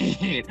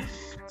shade.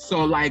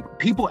 So like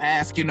people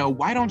ask,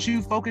 why don't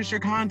you focus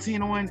your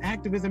content on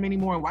activism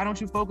anymore? Why don't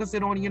you focus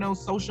it on,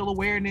 social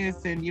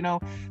awareness and,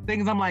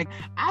 things? I'm like,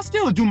 I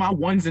still do my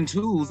ones and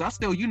twos. I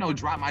still,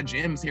 drop my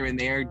gems here and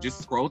there.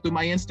 Just scroll through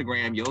my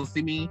Instagram. You'll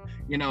see me,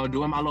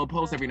 doing my little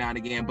posts every now and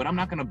again, but I'm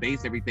not going to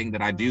base everything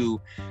that I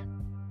do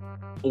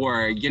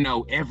or,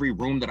 every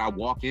room that I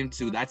walk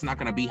into. That's not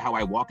going to be how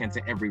I walk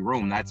into every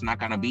room. That's not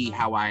going to be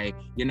how I,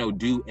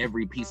 do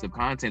every piece of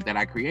content that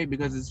I create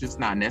because it's just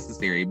not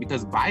necessary.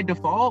 Because by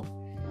default,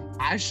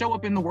 I show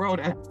up in the world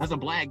as a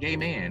Black gay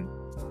man.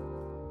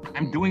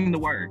 I'm doing the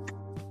work.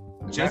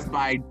 Just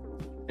by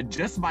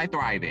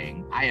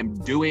thriving, I am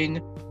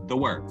doing the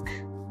work.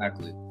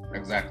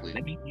 Exactly.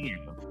 Let me hear,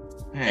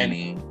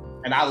 honey.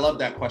 And I love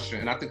that question.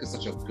 And I think it's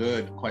such a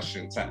good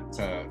question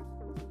to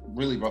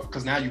really,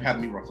 because now you have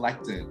me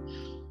reflecting.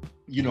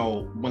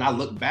 When I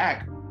look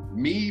back,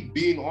 me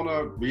being on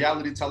a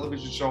reality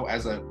television show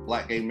as a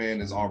Black gay man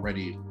is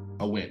already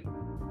a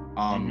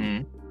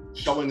win.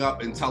 Showing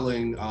up and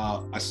telling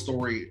a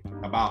story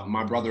about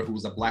my brother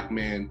who's a Black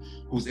man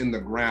who's in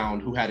the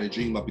ground, who had a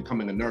dream of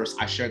becoming a nurse.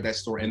 I shared that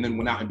story and then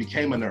went out and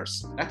became a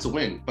nurse. That's a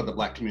win for the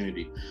Black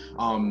community.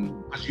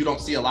 Because you don't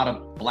see a lot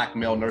of Black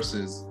male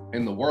nurses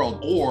in the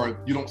world,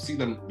 or you don't see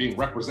them being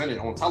represented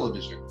on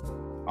television.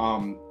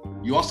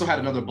 You also had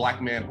another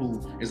Black man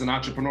who is an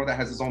entrepreneur that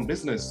has his own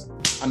business.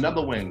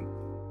 Another win.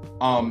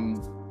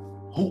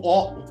 Who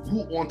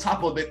on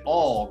top of it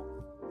all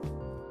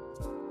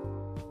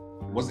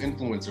was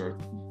influencer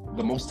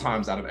the most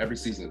times out of every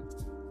season.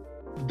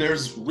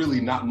 There's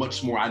really not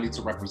much more I need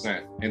to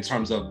represent in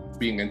terms of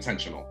being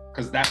intentional,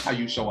 because that's how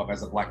you show up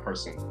as a Black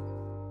person.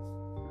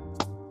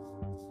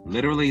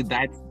 Literally,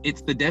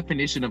 it's the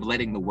definition of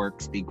letting the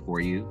work speak for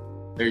you.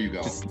 There you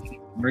go. Just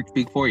work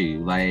speak for you.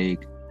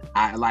 Like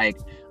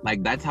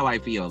that's how I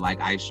feel.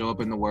 Like I show up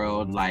in the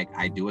world, like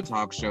I do a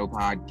talk show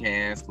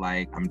podcast,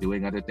 like I'm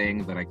doing other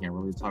things that I can't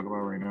really talk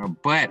about right now.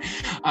 But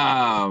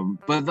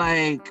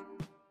like,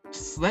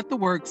 just let the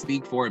work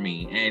speak for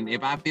me. And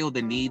if I feel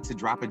the need to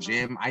drop a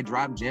gem, I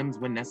drop gems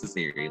when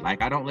necessary.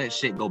 Like I don't let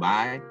shit go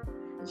by.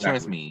 Exactly.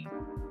 Trust me.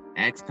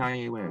 Ask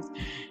Kanye West.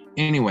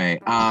 Anyway,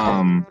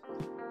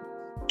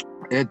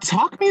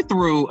 talk me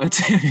through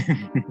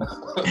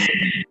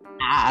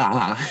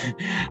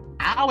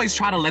I always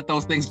try to let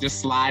those things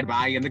just slide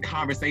by in the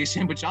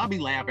conversation, but y'all be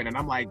laughing and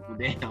I'm like,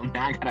 damn,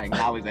 now I gotta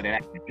acknowledge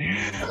that.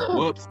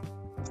 Whoops.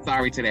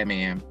 Sorry to that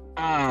man.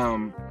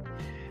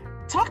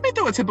 Talk me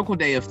through a typical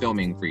day of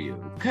filming for you,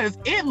 because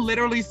it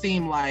literally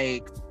seemed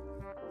like,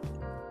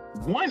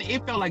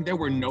 it felt like there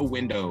were no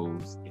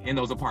windows in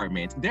those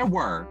apartments. There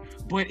were,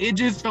 but it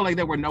just felt like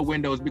there were no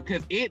windows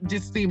because it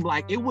just seemed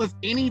like it was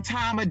any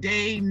time of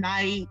day,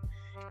 night.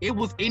 It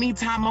was any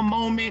time of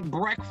moment,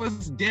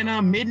 breakfast,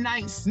 dinner,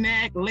 midnight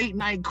snack, late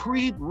night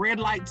creep, red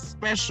light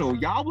special.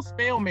 Y'all was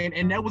filming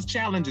and there was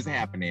challenges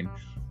happening.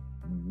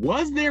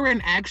 Was there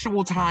an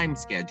actual time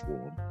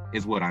schedule,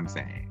 is what I'm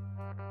saying?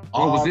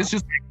 Or was this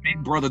just like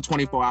Big Brother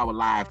 24-hour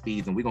live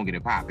feeds and we're going to get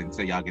it popping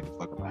until y'all get the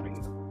fuck up out of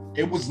here?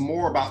 It was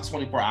more about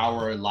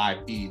 24-hour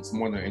live feeds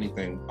more than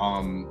anything.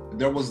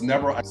 There was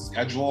never a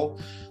schedule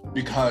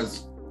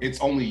because it's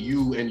only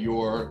you and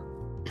your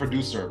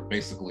producer,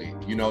 basically.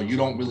 You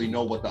don't really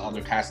know what the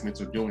other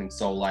castmates are doing.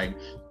 So like,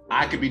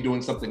 I could be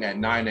doing something at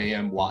 9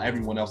 a.m. while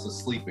everyone else is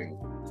sleeping.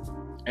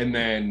 And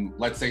then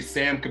let's say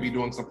Sam could be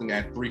doing something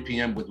at 3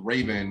 p.m. with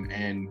Raven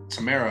and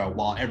Tamara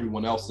while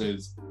everyone else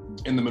is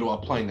in the middle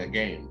of playing a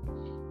game.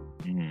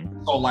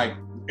 Mm-hmm. So like,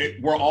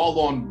 we're all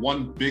on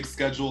one big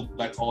schedule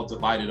that's all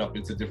divided up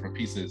into different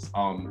pieces.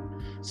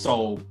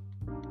 So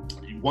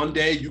one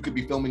day you could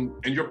be filming,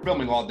 and you're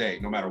filming all day,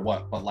 no matter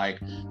what. But like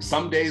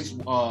some days,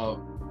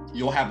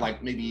 you'll have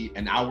like maybe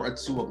an hour or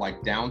two of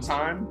like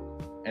downtime,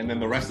 and then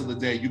the rest of the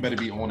day you better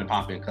be on and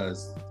popping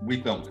because we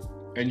filming,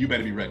 and you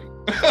better be ready.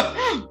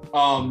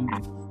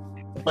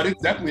 But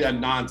it's definitely a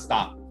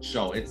non-stop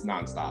show. It's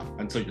non-stop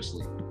until you're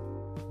asleep.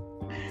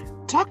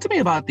 Talk to me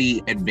about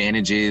the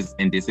advantages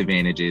and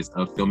disadvantages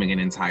of filming an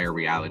entire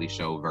reality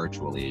show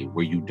virtually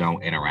where you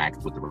don't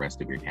interact with the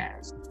rest of your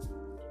cast.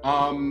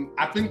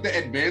 I think the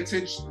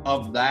advantage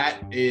of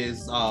that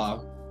is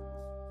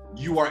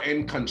you are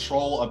in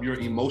control of your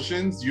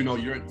emotions.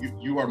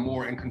 You are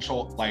more in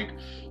control. Like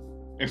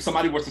if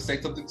somebody were to say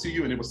something to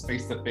you and it was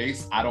face to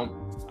face,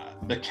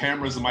 the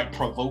cameras might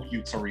provoke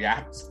you to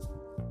react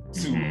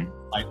to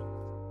like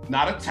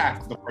not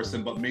attack the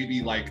person, but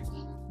maybe like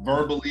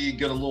verbally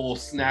get a little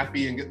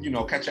snappy and get,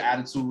 catch an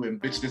attitude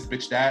and bitch this,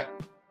 bitch that.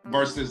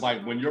 Versus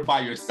like when you're by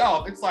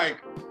yourself, it's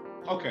like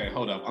Okay,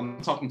 hold up.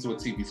 I'm talking to a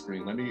TV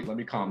screen. Let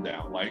me calm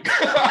down. Like,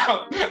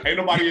 ain't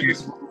nobody in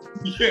this room.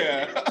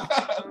 Yeah.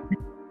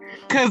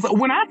 Because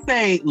when I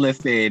say,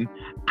 listen,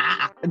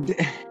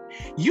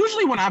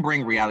 usually when I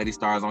bring reality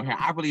stars on here,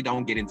 I really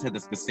don't get into the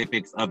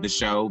specifics of the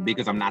show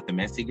because I'm not the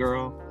messy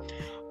girl.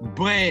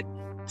 But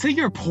to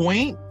your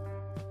point,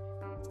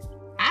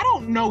 I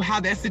don't know how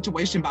that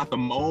situation about the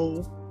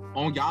mole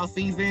on y'all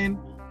season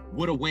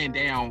would have went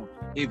down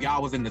if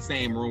y'all was in the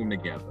same room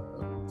together.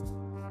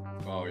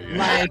 Oh yeah.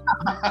 Like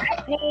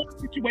that whole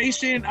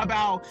situation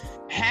about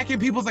hacking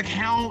people's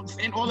accounts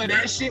and all of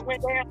that shit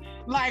went down.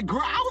 Like,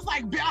 girl, I was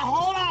like,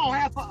 hold on,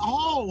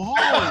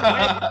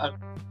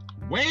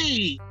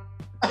 wait.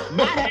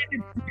 Not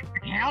hacking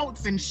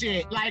accounts and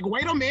shit. Like,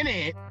 wait a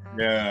minute.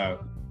 Yeah.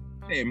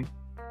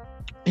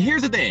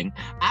 Here's the thing.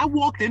 I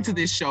walked into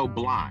this show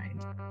blind.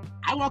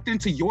 I walked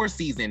into your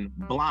season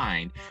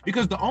blind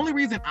because the only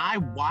reason I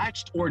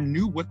watched or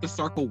knew what the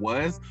circle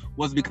was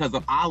because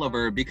of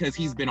Oliver, because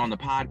he's been on the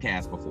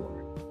podcast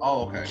before.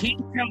 Oh, okay. He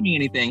didn't tell me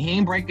anything. He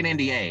ain't breaking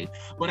NDA.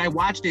 But I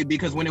watched it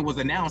because when it was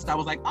announced, I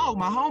was like, oh,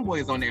 my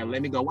homeboy is on there.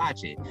 Let me go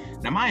watch it.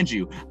 Now, mind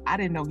you, I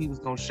didn't know he was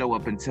going to show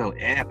up until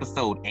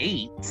episode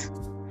 8.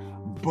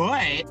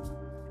 But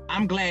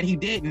I'm glad he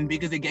didn't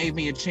because it gave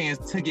me a chance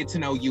to get to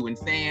know you and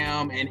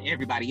Sam and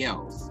everybody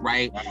else,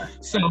 right?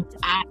 So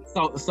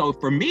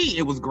for me,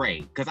 it was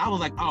great because I was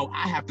like, oh,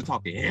 I have to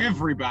talk to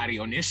everybody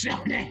on this show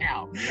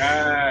now.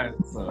 Yes.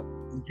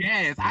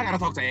 Yes, I gotta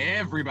talk to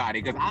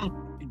everybody because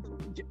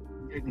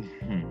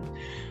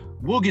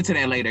we'll get to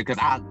that later because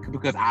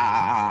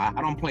I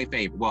don't play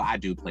favorites. Well, I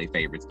do play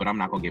favorites, but I'm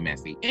not gonna get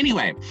messy.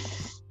 Anyway,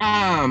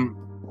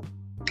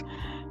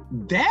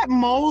 that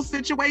mole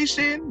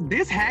situation,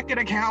 this hacking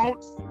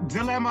accounts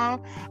dilemma,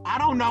 I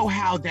don't know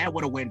how that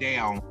would have went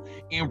down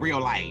in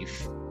real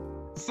life.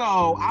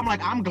 So I'm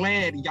like, I'm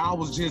glad y'all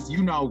was just,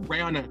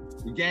 round the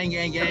gang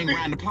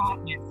around the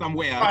pocket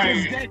somewhere.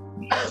 That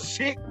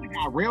shit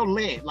got real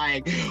lit.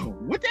 Like,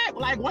 what that?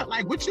 Like, what?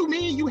 Like, what you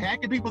mean you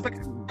hacking people's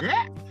like,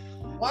 girl?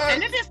 What?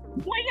 And then this,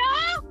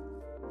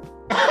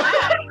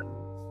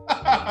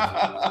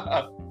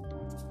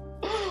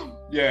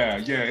 Yeah,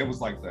 it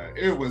was like that.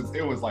 It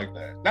was like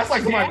that. That's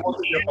like somebody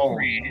walking your phone.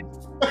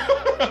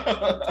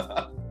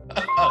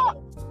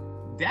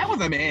 That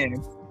was a man,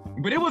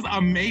 but it was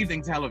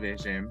amazing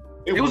television.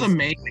 It was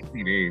amazing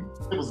TV.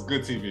 It was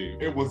good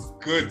TV. It was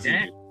good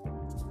TV.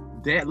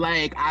 That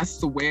like, I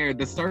swear,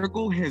 the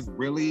circle has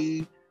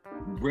really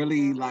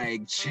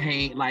like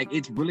changed. Like,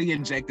 it's really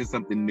injected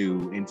something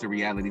new into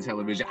reality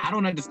television. I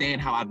don't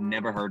understand how I've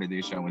never heard of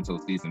this show until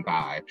season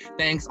 5.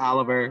 Thanks,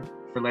 Oliver,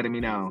 for letting me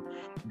know.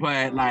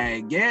 But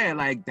like, yeah,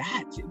 like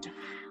that,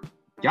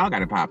 y'all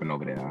got it popping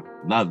over there.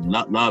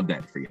 Love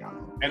that for y'all.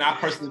 And I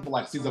personally feel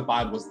like season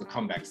 5 was the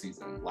comeback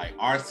season. Like,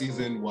 our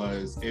season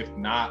was, if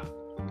not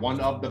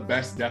one of the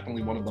best,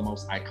 definitely one of the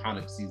most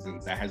iconic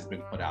seasons that has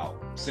been put out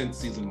since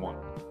season 1.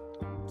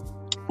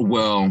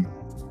 Well,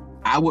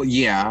 I would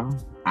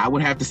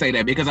have to say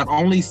that because I've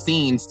only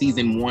seen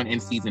season 1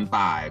 and season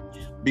 5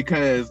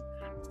 because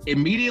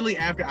immediately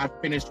after I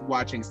finished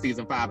watching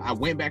season 5, I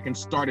went back and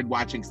started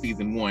watching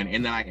season 1,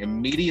 and then I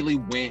immediately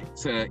went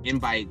to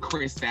invite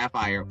Chris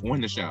Sapphire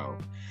on the show.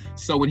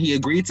 So when he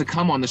agreed to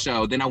come on the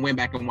show, then I went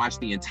back and watched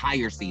the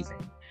entire season.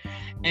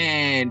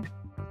 And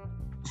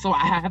so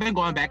I haven't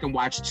gone back and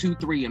watched 2,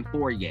 3, and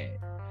 4 yet.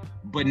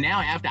 But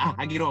now after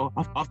I get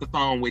off the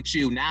phone with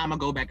you, now I'm gonna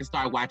go back and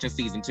start watching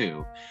season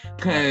 2.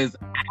 Cause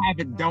I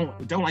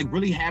don't like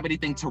really have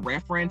anything to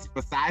reference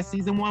besides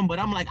season 1, but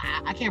I'm like,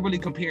 I can't really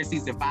compare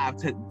season 5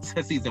 to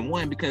season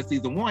 1 because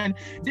season 1,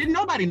 didn't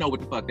nobody know what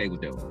the fuck they was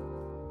doing.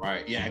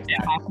 Right, yeah,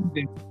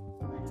 exactly.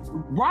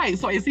 Right,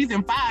 so in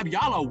season 5,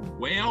 y'all a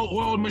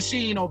well-oiled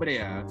machine over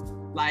there.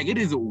 Like, it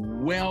is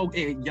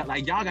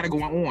like y'all gotta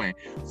go on.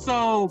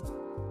 So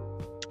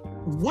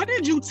what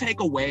did you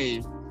take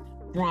away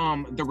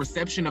from the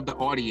reception of the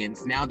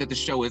audience now that the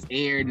show is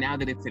aired, now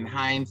that it's in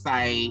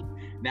hindsight,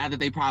 now that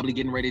they probably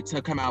getting ready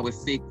to come out with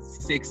 6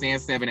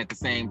 and 7 at the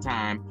same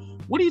time?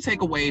 What do you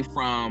take away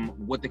from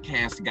what the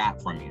cast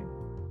got from you?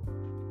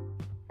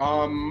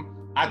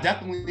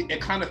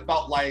 It kind of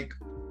felt like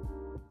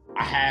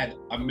I had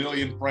a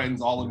million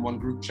friends all in one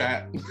group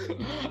chat.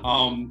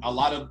 A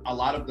lot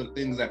of the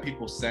things that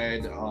people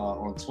said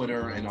on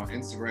Twitter and on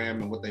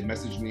Instagram and what they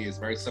messaged me is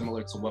very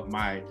similar to what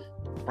my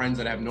friends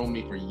that have known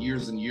me for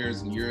years and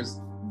years and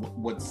years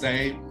would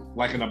say,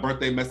 like in a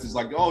birthday message,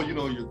 like, oh,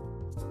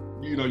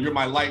 you're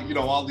my light,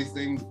 all these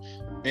things.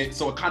 And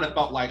so it kind of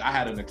felt like I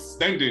had an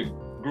extended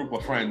group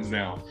of friends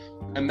now.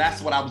 And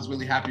that's what I was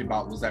really happy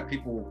about, was that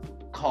people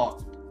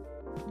caught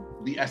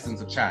the essence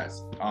of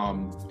Chaz.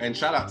 And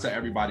shout out to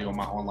everybody on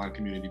my online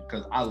community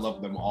because I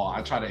love them all.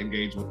 I try to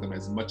engage with them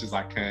as much as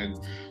I can.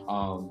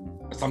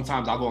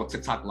 Sometimes I'll go on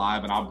TikTok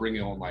live and I'll bring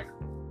in on like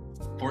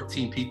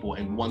 14 people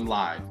in one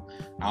live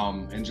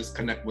and just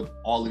connect with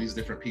all of these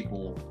different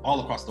people all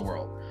across the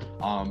world.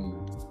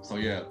 So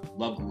yeah,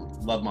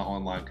 love my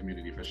online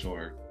community for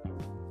sure.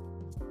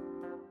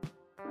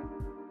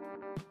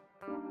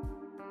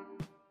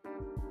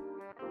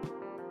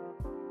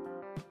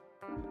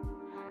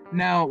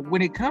 Now,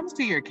 when it comes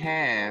to your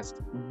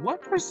cast,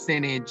 what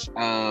percentage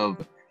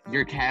of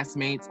your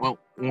castmates on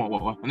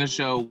the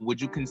show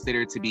would you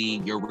consider to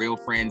be your real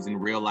friends in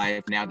real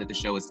life now that the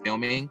show is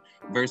filming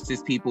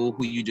versus people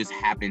who you just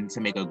happen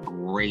to make a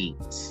great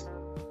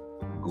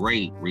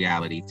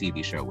reality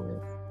TV show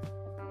with?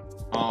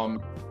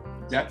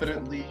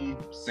 Definitely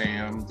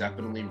Sam,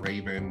 definitely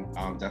Raven,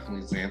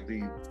 definitely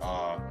Xanthi.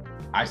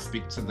 I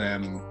speak to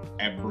them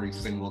every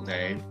single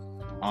day.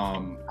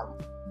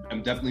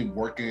 I'm definitely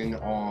working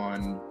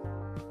on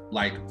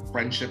like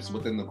friendships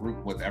within the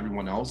group with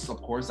everyone else.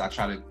 Of course, I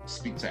try to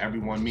speak to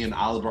everyone. Me and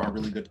Oliver are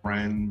really good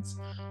friends.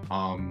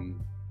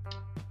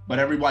 But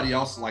everybody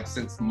else, like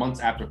since months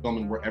after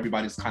filming, where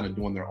everybody's kind of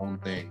doing their own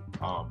thing.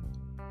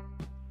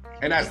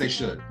 And as they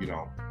should, you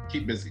know,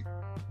 keep busy.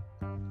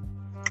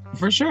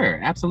 For sure,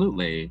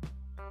 absolutely.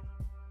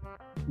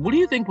 What do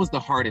you think was the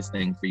hardest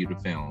thing for you to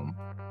film?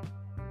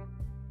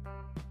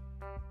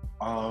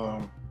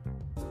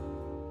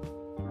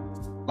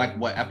 Like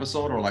what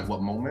episode or like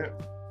what moment?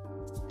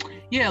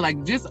 Yeah,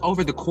 like just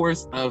over the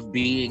course of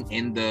being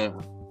in the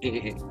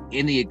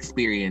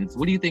experience,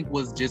 what do you think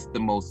was just the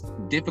most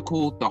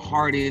difficult, the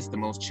hardest, the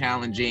most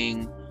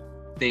challenging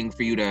thing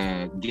for you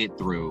to get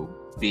through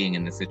being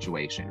in the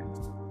situation?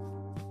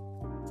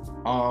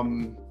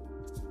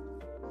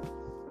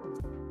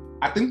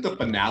 I think the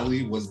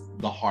finale was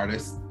the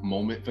hardest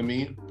moment for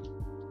me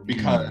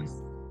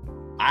because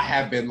I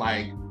have been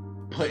like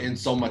putting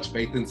so much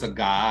faith into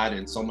God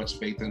and so much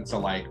faith into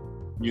like,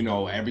 you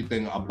know,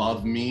 everything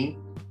above me,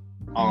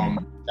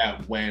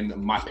 that when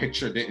my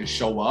picture didn't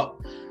show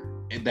up,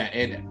 that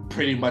it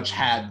pretty much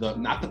had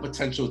not the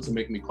potential to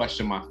make me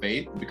question my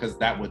faith, because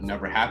that would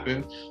never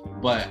happen.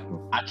 But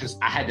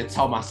I had to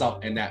tell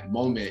myself in that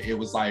moment, it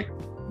was like,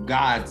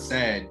 God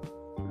said,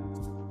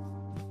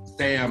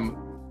 Sam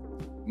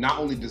not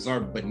only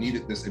deserved, but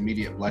needed this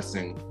immediate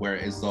blessing,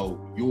 whereas though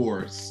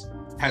yours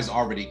has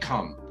already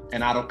come.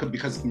 And I don't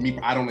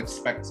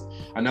expect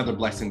another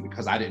blessing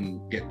because I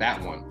didn't get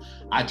that one.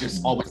 I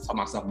just always tell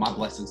myself my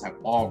blessings have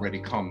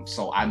already come.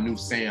 So I knew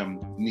Sam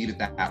needed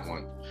that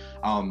one.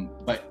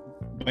 But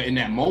in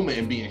that moment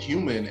and being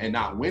human and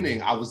not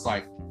winning, I was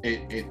like,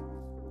 it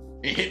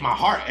hit my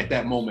heart at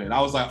that moment.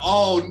 I was like,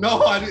 oh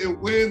no, I didn't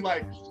win.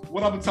 Like,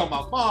 what I'm gonna tell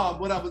my mom?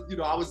 What I was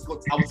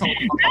telling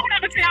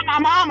my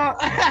mama.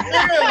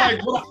 Yeah,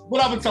 like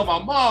what I'm gonna tell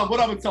my mom? What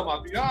I'm gonna tell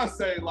my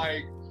fiance?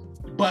 Like,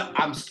 but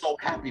I'm so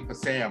happy for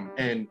Sam,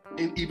 and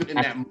even in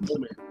that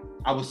moment,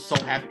 I was so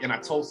happy. And I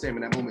told Sam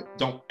in that moment,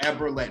 don't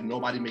ever let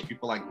nobody make you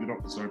feel like you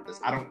don't deserve this.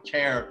 I don't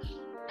care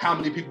how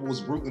many people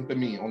was rooting for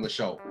me on the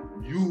show.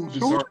 You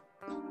deserve.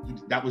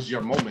 That was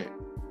your moment.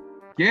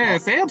 Yeah,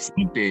 Sam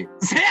smoked it.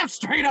 Sam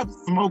straight up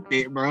smoked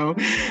it, bro.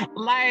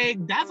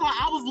 Like, that's why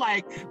I was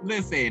like,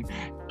 listen,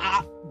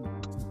 I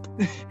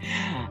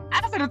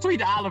sent a tweet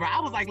to Oliver. I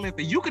was like,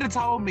 listen, you could have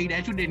told me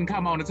that you didn't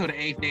come on until the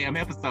 8th damn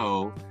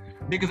episode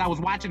because I was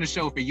watching the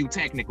show for you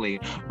technically.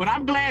 But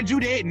I'm glad you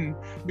didn't,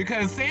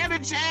 because Sam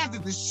and Chaz is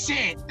the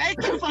shit.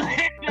 Thank you for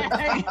that.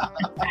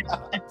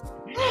 I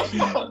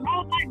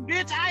was like,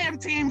 bitch, I am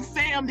Team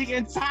Sam the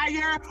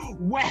entire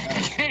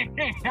way.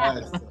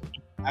 Yes.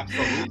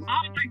 Absolutely. I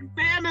was like,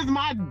 Sam is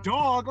my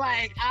dog.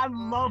 Like, I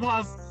love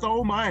her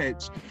so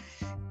much.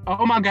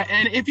 Oh my God.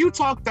 And if you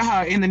talk to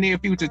her in the near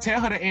future,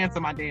 tell her to answer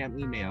my damn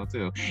email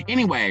too.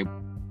 Anyway.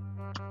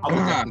 I'm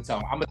gonna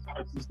tell her. I'm gonna tell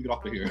her to get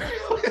off of here.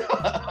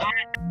 I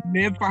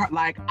live for her.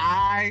 Like,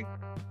 I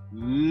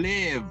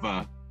live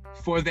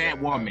for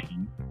that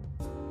woman.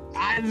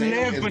 I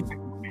live for that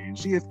woman.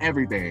 She is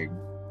everything.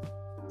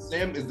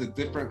 Sam is a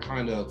different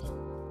kind of,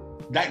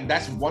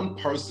 that's one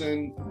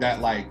person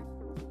that like,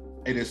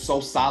 it is so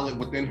solid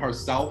within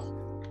herself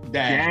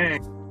that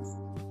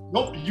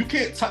nope, you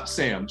can't touch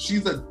Sam.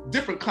 She's a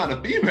different kind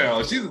of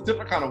female. She's a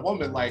different kind of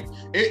woman. Like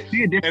it,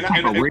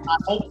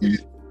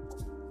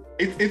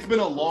 it's been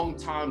a long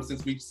time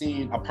since we've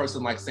seen a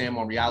person like Sam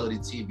on reality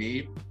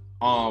TV.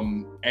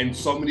 And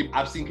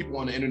I've seen people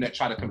on the internet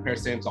try to compare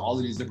Sam to all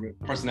of these different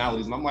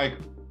personalities, and I'm like,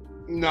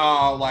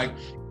 no, like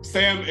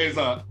Sam is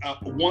a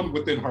one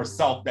within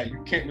herself that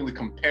you can't really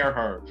compare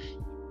her.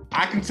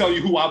 I can tell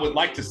you who I would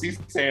like to see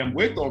Sam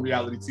with on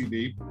reality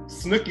TV.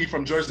 Snooki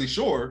from Jersey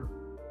Shore.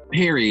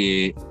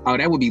 Period. Oh,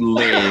 that would be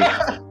lit.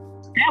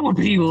 That would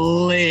be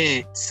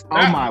lit.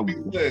 Oh my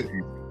God.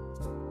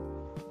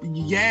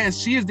 Yes,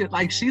 she is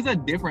like, she's a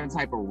different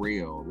type of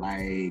real.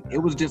 Like,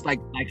 it was just like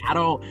I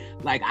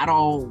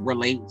don't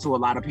relate to a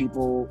lot of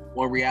people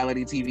on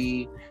reality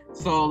TV.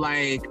 So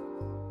like,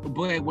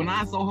 but when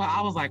I saw her,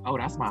 I was like, oh,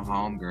 that's my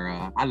home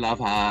girl. I love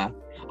her.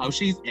 Oh,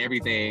 she's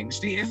everything.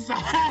 She is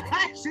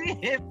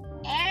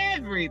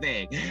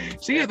everything.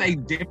 She is a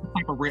different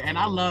type of real. And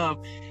I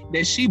love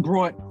that she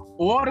brought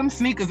all them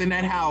sneakers in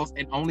that house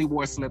and only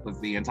wore slippers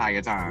the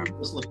entire time.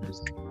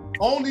 Slippers.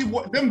 Only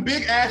them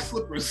big ass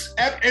slippers.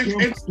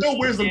 And still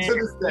wears them to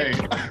this day.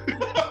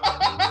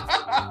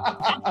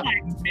 I'm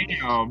like,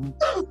 damn,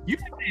 you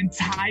have an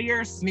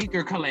entire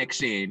sneaker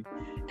collection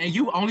and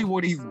you only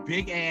wore these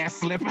big ass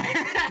slippers.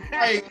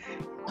 Like,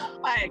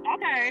 Like,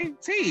 okay,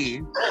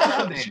 T.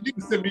 She need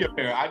to send me a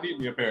pair. I need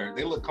me a pair.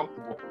 They look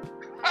comfortable.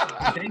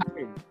 Thank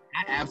you.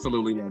 I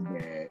absolutely love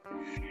that.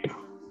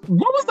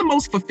 What was the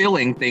most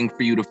fulfilling thing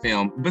for you to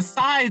film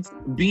besides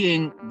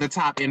being the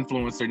top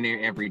influencer near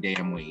every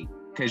damn week?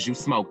 Because you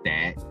smoked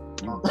that.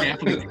 You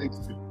definitely.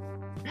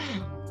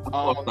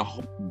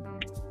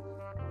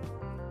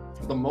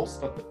 The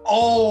most.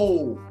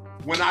 Oh,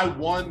 when I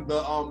won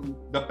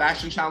the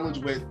fashion challenge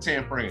with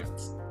Tan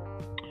France.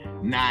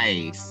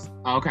 Nice.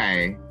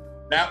 Okay.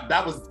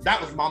 That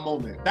was my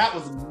moment. That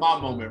was my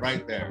moment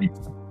right there.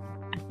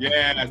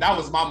 Yeah, that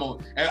was my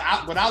moment. And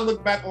when I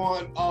look back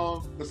on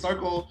the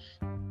circle,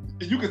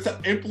 you could tell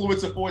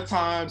influencer 4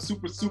 times,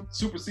 super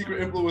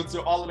secret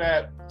influencer, all of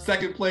that.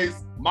 Second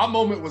place. My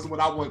moment was when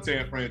I won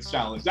Tan France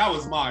challenge. That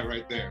was mine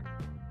right there.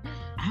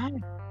 I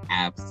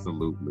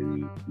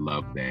absolutely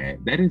love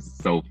that. That is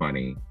so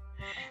funny.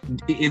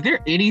 Is there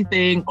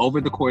anything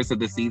over the course of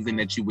the season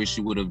that you wish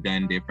you would have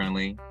done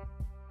differently?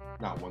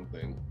 Not one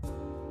thing.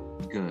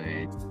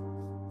 Good.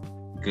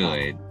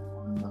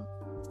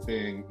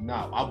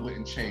 No, I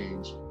wouldn't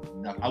change.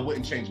 I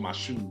wouldn't change my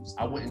shoes.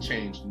 I wouldn't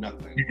change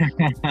nothing.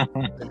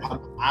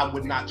 I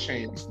would not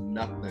change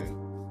nothing.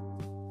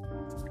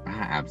 I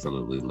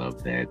absolutely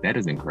love that. That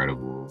is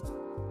incredible.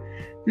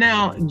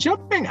 Now,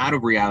 jumping out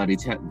of reality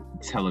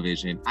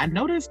television, I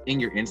noticed in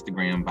your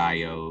Instagram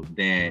bio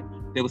that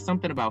there was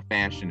something about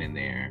fashion in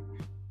there.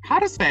 How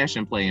does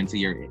fashion play into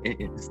your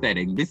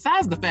aesthetic?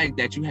 Besides the fact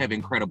that you have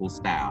incredible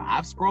style,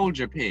 I've scrolled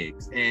your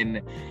pics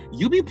and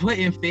you be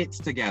putting fits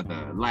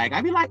together. Like,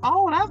 I be like,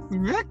 oh, that's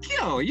real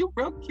cute. You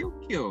real cute.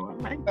 I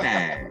like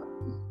that.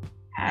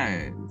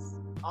 Yes.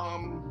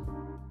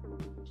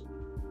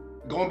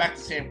 Going back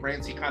to San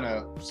France, he kind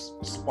of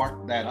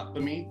sparked that up for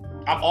me.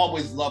 I've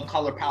always loved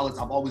color palettes.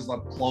 I've always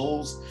loved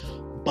clothes.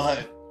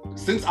 But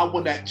since I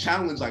won that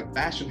challenge, like,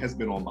 fashion has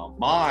been on my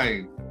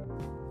mind.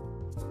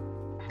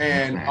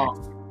 And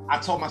I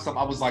told myself,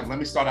 I was like, let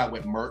me start out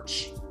with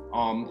merch,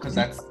 because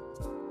that's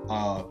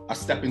a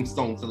stepping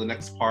stone to the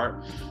next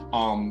part.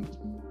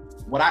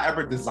 Would I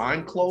ever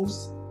design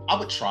clothes? I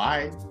would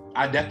try.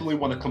 I definitely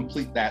want to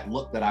complete that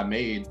look that I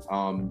made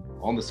on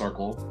the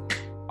circle.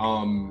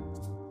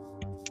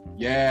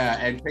 Yeah,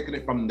 and taking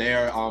it from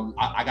there,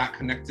 I got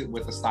connected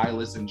with a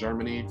stylist in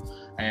Germany,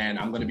 and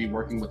I'm going to be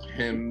working with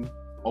him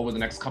over the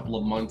next couple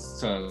of months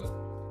to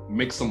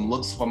make some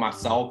looks for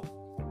myself.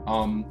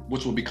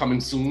 Which will be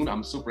coming soon.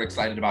 I'm super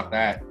excited about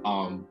that.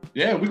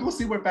 Yeah, we're gonna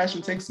see where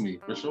fashion takes me,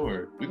 for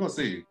sure. We're gonna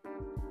see.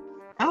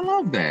 I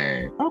love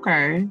that.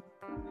 Okay.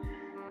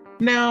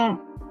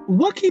 Now,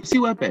 what keeps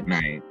you up at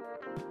night?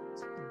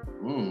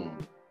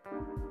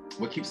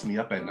 What keeps me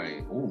up at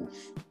night? Oof.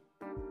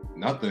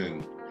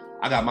 Nothing.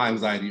 I got my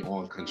anxiety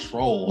on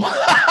control.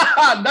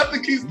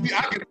 Nothing keeps me.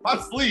 I get my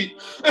sleep.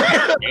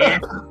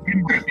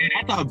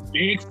 That's a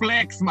big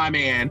flex, my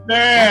man.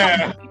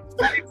 Yeah.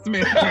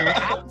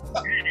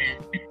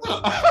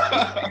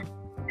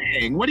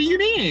 What do you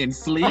mean?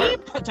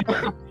 Sleep?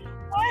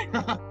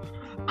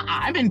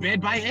 I'm in bed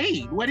by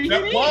 8. What do you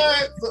mean?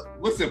 What?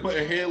 Listen,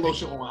 putting hair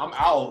lotion on, I'm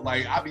out.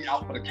 Like, I be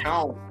out for the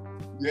count.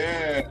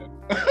 Yeah.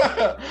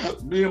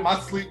 Me and my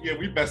sleep, yeah,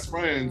 we best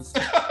friends.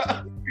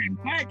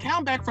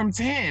 Count back from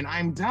 10.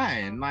 I'm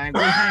done. Like,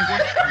 what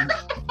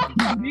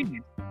do you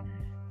mean?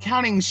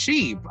 Counting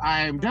sheep.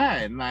 I'm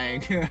done.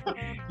 Like, you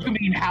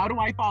mean, how do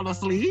I fall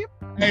asleep?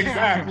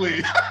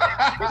 Exactly.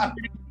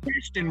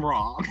 Question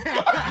wrong.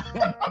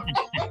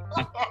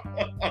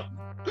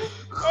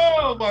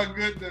 Oh my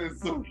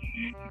goodness.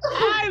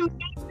 I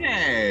love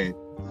that.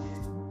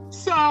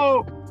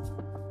 So,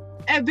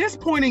 at this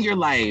point in your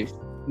life,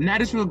 now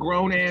that you're a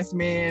grown-ass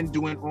man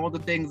doing all the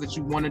things that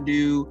you want to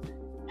do,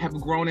 have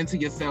grown into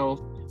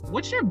yourself,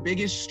 what's your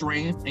biggest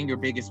strength and your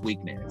biggest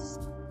weakness?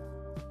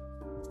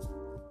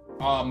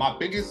 My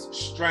biggest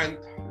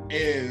strength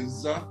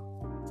is,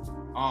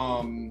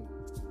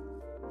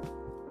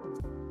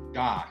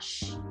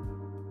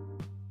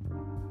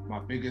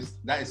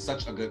 that is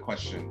such a good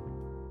question.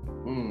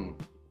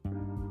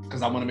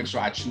 Because I want to make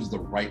sure I choose the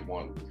right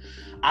one.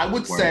 I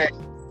would say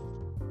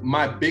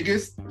my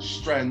biggest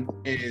strength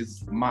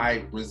is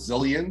my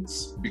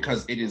resilience,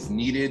 because it is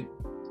needed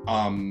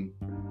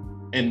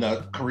in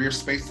the career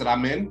space that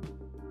I'm in.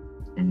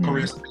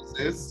 Career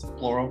spaces,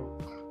 plural.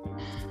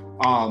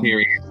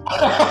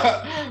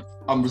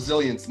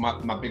 Resilience,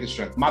 my biggest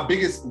strength. My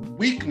biggest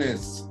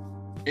weakness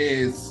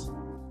is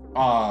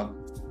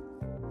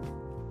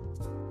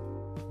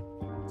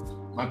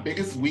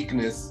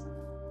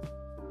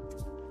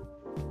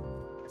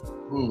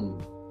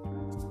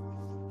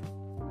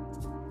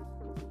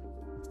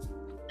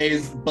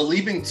is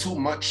believing too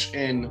much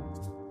in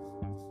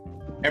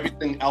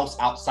everything else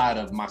outside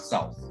of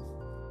myself.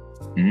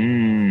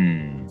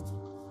 And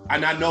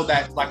I know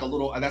that's like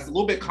that's a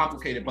little bit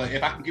complicated, but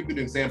if I can give you an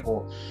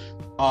example,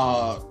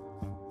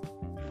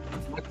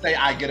 let's say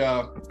I get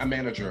a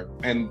manager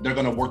and they're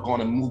gonna work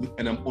on a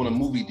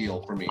movie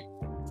deal for me.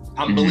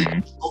 I'm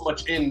believing so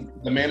much in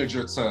the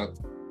manager to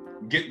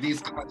get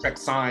these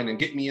contracts signed and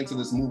get me into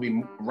this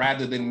movie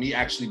rather than me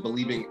actually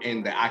believing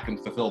in that I can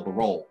fulfill the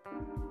role.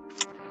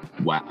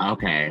 Wow.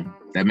 Okay.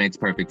 That makes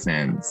perfect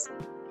sense.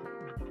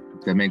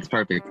 That makes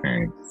perfect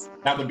sense.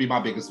 That would be my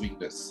biggest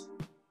weakness.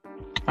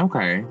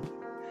 Okay.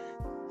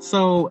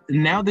 So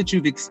now that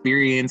you've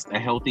experienced a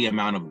healthy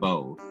amount of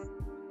both,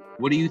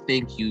 what do you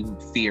think you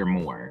fear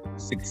more,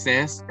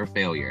 success or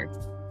failure?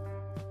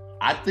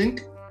 I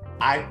think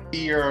I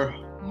fear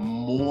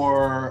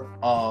more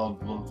of,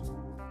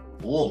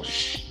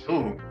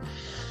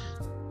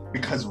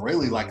 because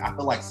really, like, I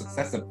feel like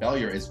success and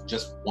failure is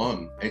just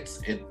one.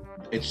 It's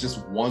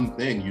just one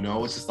thing, you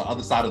know. It's just the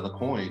other side of the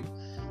coin.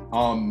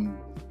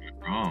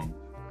 Wrong.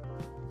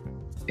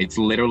 It's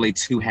literally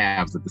two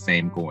halves of the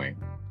same coin.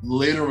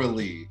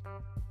 Literally.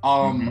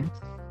 Damn.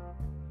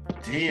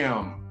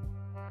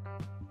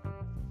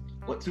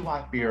 What do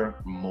I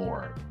fear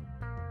more?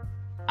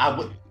 I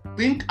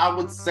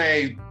would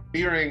say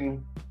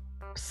fearing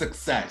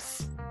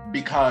success,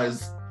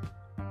 because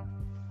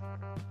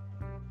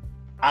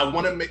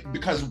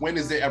because when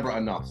is it ever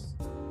enough?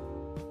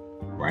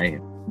 Right.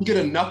 We get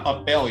enough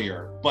of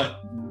failure,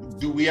 but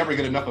do we ever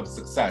get enough of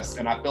success?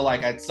 And I feel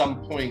like at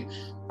some point,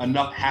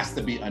 enough has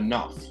to be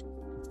enough,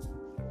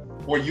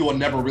 or you will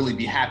never really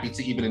be happy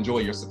to even enjoy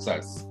your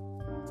success.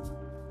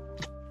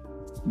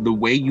 The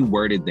way you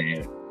worded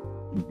that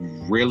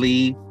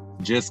really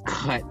just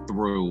cut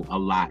through a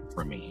lot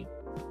for me,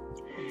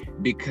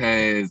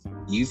 because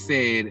you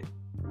said,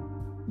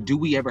 do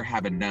we ever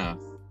have enough?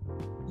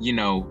 You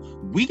know,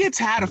 we get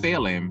tired of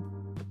failing,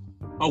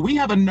 or we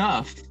have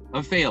enough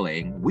of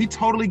failing. We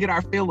totally get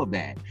our fill of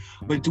that.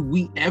 But do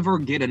we ever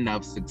get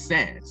enough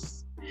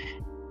success?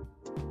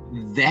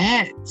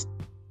 That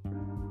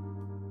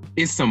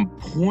is some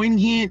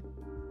poignant,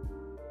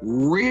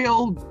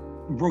 real,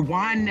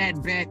 rewind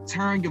that back,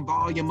 turn your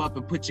volume up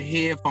and put your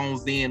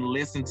headphones in,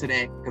 listen to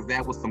that, because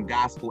that was some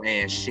gospel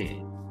ass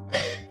shit.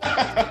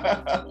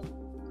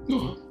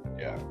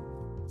 Yeah.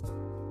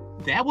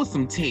 That was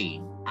some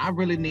tea. I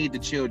really need the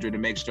children to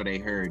make sure they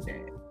heard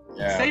that.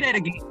 Yeah. Say that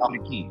again for the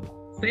kids.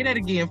 Say that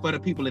again for the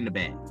people in the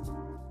back.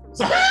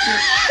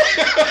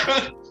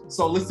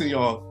 So listen,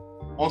 y'all,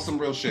 on some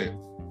real shit.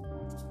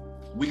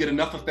 We get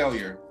enough of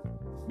failure.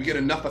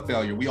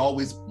 We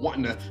always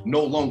wanting to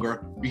no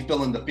longer be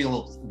feeling the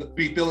feels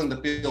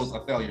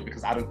of failure,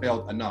 because I done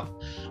failed enough.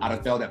 I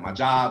done failed at my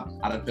job.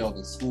 I done failed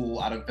in school.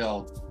 I done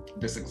failed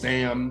this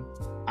exam.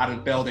 I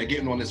done failed at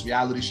getting on this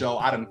reality show.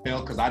 I done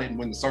failed because I didn't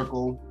win the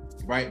circle,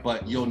 right?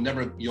 But you'll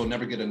never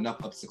get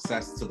enough of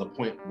success to the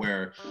point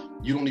where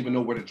you don't even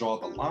know where to draw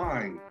the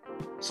line.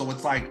 So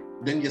it's like,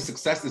 then your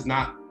success is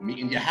not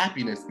meeting your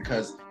happiness,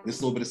 because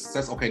this little bit of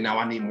success, okay, now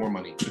I need more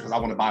money because I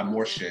want to buy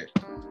more shit.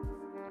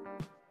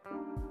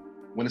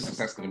 When is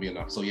success going to be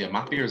enough? So yeah,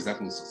 my fear is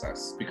definitely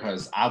success,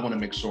 because I want to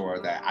make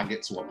sure that I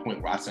get to a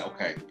point where I say,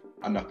 okay,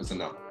 enough is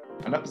enough.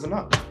 Enough is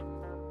enough.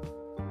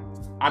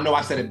 I know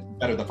I said it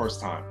better the first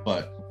time,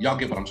 but y'all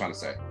get what I'm trying to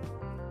say.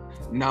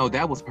 No,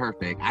 that was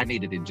perfect. I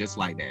needed it just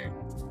like that.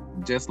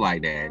 Just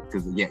like that.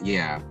 Because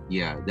yeah,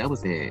 that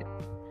was it.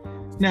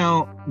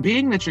 Now,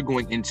 being that you're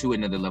going into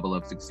another level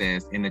of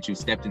success and that you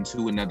stepped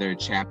into another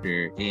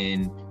chapter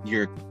in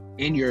your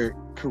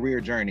career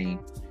journey,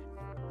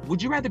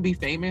 would you rather be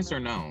famous or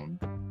known?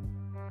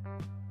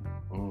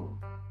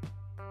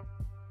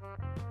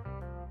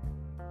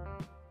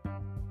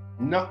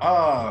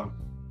 No,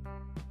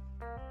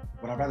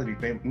 would I rather be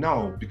famous?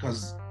 No,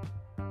 because,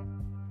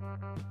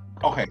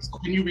 okay, so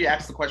can you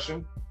re-ask the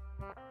question?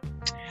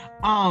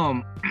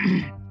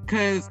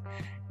 Because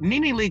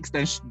Nene Leakes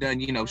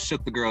done,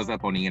 shook the girls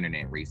up on the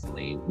internet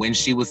recently when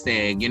she was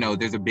saying,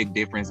 there's a big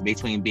difference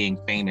between being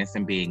famous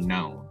and being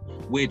known,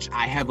 which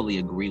I heavily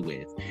agree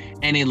with.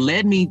 And it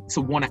led me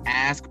to want to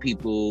ask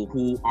people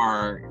who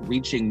are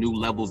reaching new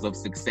levels of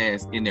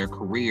success in their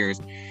careers,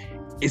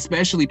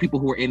 especially people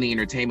who are in the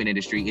entertainment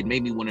industry. It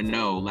made me want to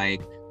know,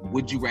 like,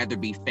 would you rather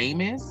be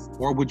famous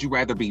or would you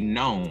rather be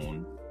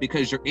known?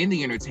 Because you're in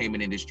the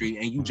entertainment industry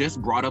and you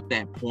just brought up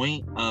that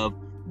point of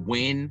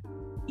when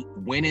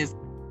is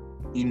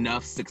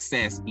enough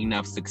success.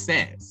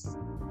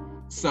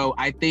 So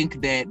I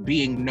think that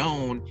being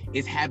known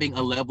is having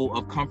a level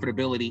of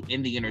comfortability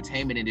in the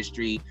entertainment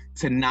industry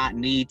to not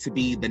need to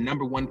be the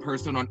number one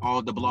person on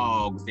all the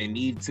blogs and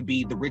need to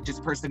be the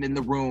richest person in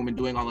the room and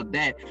doing all of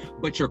that,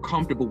 but you're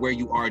comfortable where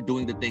you are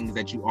doing the things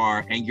that you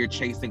are and you're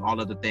chasing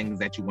all of the things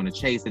that you want to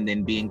chase. And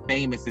then being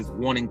famous is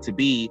wanting to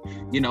be,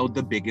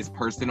 the biggest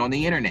person on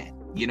the internet.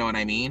 You know what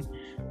I mean?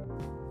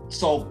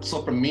 So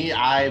for me,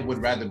 I would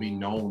rather be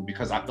known,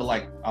 because I feel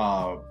like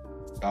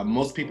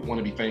most people want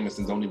to be famous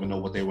and don't even know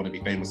what they want to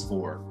be famous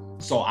for.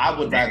 So I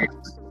would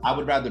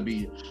rather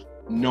be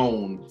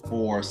known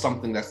for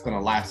something that's going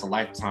to last a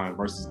lifetime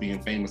versus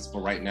being famous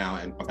for right now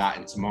and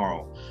forgotten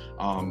tomorrow.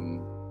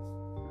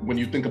 When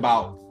you think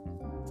about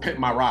Pimp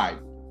My Ride,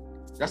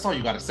 that's all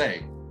you got to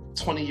say.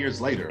 20 years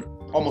later,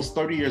 almost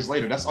 30 years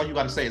later, that's all you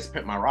got to say is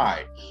Pimp My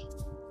Ride.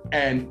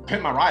 And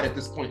Pimp My Ride at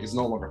this point is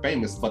no longer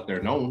famous, but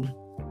they're known.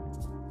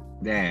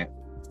 Yeah.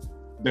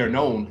 they're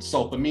known.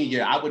 So for me,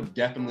 yeah, I would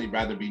definitely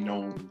rather be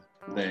known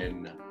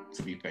than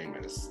to be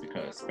famous,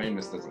 because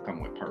famous doesn't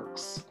come with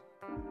perks.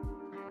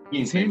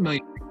 10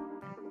 million.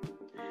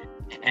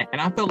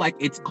 And I feel like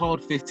it's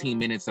called 15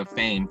 minutes of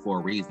fame for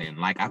a reason.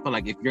 Like, I feel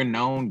like if you're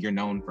known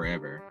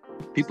forever.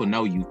 People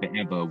know you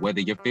forever.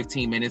 Whether your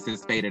 15 minutes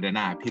is faded or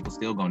not, people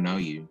still gonna know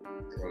you.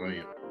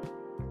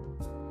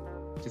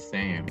 Just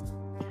saying.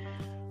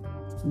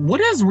 What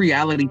has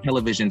reality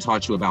television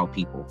taught you about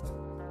people?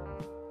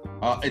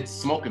 It's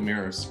smoke and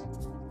mirrors.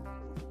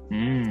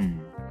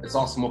 It's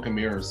all smoke and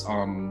mirrors.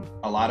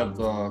 A lot of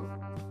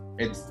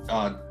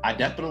I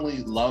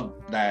definitely love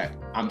that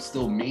I'm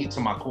still me to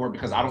my core,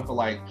 because I don't feel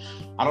like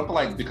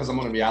because I'm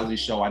on a reality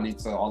show, I need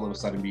to all of a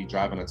sudden be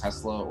driving a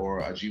Tesla or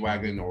a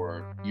G-Wagon,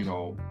 or, you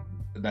know,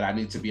 that I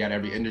need to be at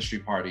every industry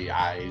party.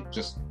 I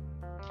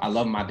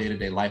love my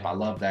day-to-day life. I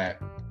love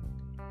that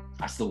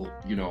I still,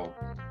 you know,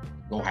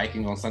 go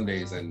hiking on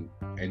Sundays and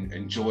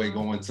enjoy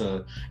going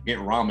to get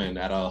ramen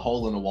at a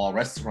hole-in-the-wall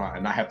restaurant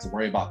and not have to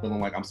worry about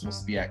feeling like I'm supposed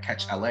to be at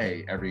Catch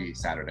LA every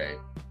Saturday.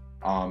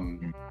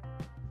 And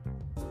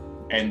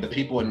the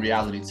people in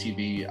reality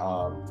TV,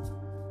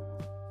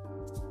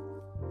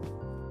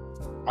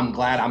 I'm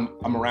glad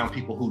I'm around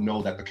people who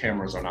know that the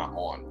cameras are not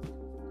on.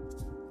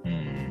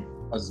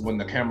 Because when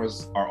the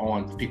cameras are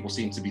on, people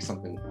seem to be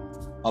something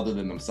other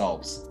than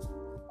themselves.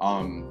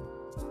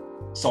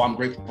 So I'm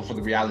grateful for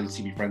the reality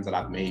TV friends that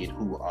I've made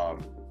who are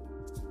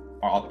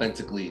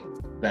authentically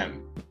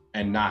them,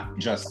 and not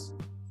just,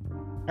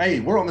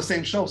 hey, we're on the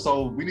same show,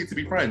 so we need to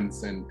be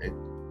friends, and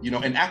you know,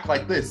 and act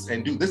like this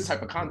and do this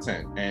type of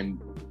content and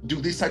do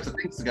these types of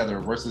things together,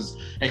 versus,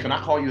 hey, can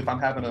I call you if I'm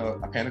having a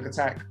panic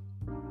attack?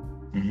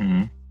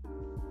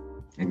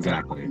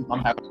 Exactly. I'm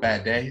having a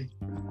bad day.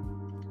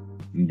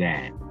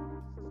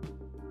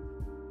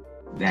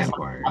 That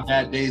part. My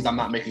bad days I'm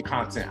not making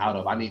content out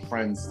of. I need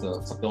friends to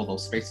fill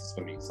those spaces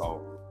for me.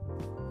 So,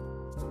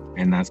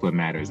 and that's what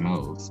matters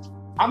most.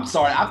 I'm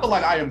sorry. I feel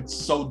like I am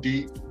so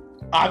deep.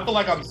 I feel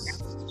like I'm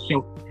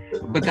so,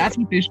 but that's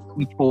what this show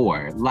is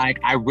for. Like,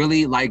 I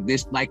really like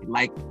this.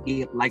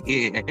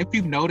 If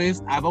you've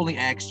noticed, I've only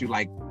asked you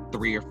like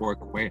 3 or 4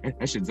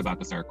 questions about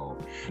the circle,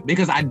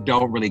 because I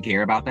don't really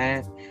care about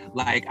that.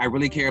 Like, I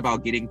really care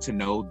about getting to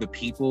know the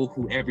people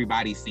who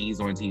everybody sees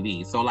on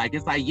TV. So like,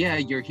 it's like, yeah,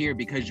 you're here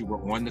because you were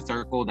on the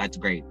circle. That's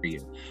great for you.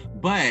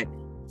 But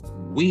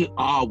we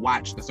all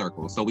watched the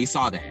circle. So we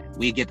saw that.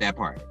 We get that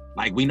part.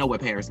 Like, we know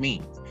what Paris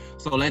means.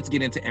 So let's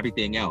get into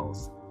everything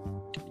else.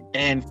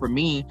 And for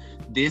me,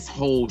 this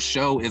whole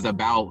show is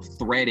about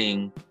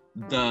threading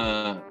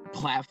the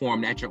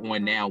platform that you're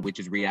on now, which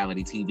is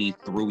reality TV,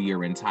 through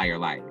your entire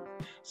life.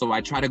 So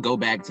I try to go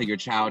back to your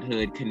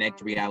childhood,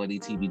 connect reality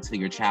TV to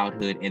your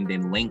childhood, and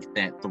then link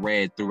that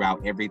thread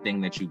throughout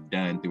everything that you've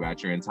done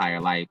throughout your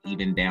entire life,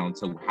 even down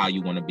to how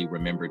you want to be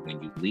remembered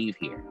when you leave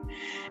here.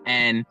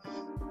 And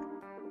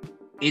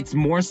it's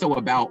more so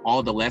about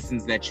all the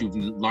lessons that you've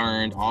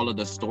learned, all of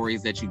the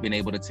stories that you've been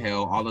able to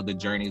tell, all of the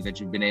journeys that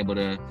you've been able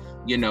to,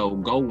 you know,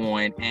 go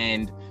on,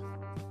 and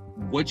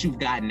what you've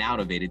gotten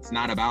out of it. It's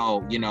not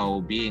about, you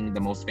know, being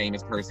the most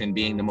famous person,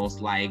 being the most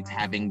liked,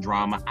 having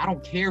drama. I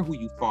don't care who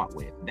you fought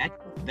with.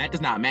 That does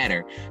not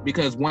matter,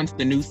 because once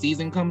the new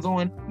season comes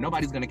on,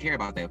 nobody's gonna care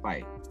about that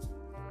fight.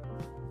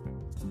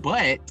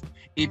 But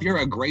if you're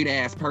a great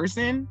ass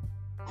person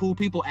who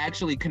people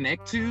actually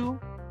connect to,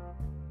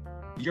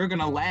 you're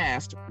gonna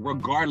last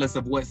regardless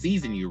of what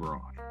season you were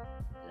on.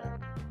 Yeah.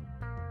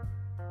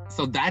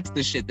 So that's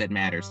the shit that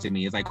matters to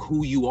me, is like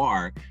who you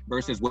are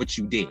versus what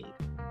you did.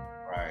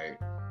 Right.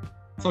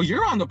 So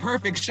you're on the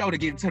perfect show to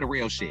get into the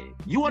real shit.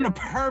 You on the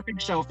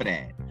perfect show for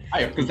that.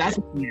 Because that's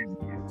what it is.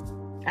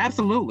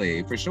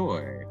 Absolutely, for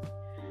sure.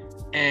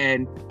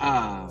 And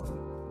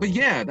but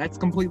yeah, that's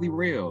completely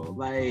real.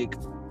 Like,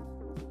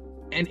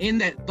 and in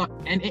that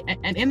and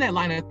in that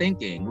line of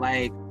thinking,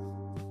 like,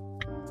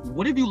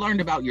 what have you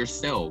learned about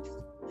yourself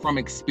from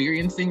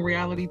experiencing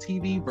reality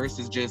TV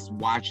versus just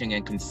watching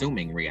and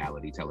consuming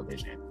reality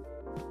television?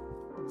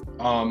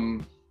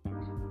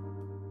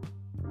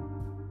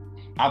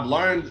 I've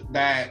learned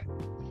that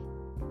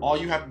all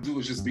you have to do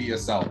is just be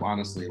yourself,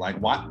 honestly.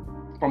 Like,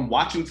 from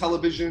watching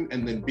television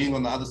and then being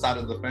on the other side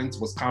of the fence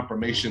was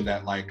confirmation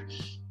that, like,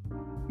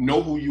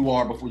 know who you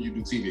are before you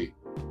do TV.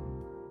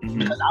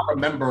 Because I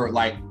remember,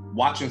 like,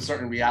 watching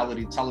certain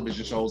reality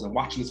television shows and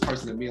watching this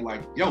person and being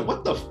like, yo,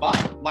 what the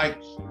fuck?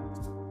 Like,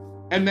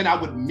 and then I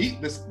would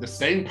meet the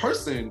same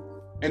person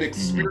and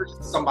experience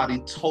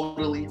somebody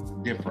totally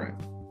different.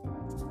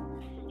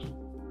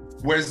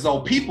 Whereas though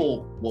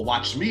people will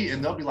watch me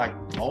and they'll be like,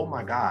 oh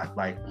my God,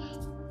 like,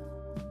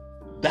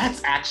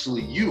 that's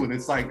actually you. And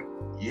it's like,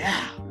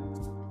 yeah,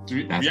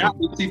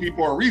 reality TV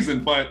for a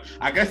reason, but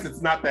I guess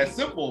it's not that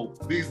simple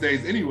these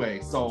days anyway.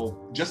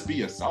 So just be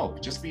yourself,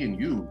 just being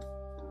you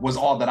was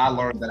all that I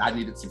learned that I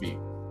needed to be.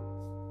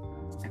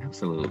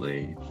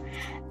 Absolutely.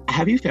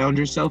 Have you found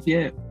yourself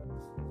yet?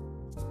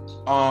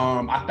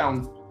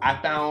 I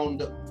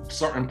found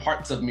certain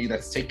parts of me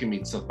that's taken me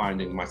to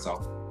finding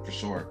myself, for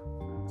sure.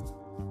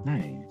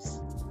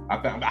 Nice.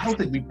 I don't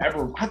think we've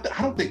ever, I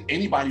don't think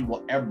anybody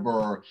will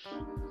ever,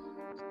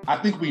 I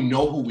think we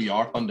know who we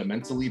are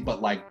fundamentally, but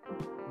like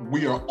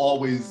we are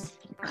always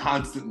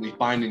constantly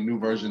finding new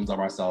versions of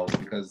ourselves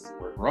because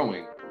we're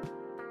growing.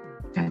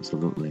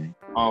 Absolutely.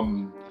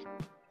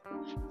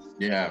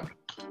 Yeah.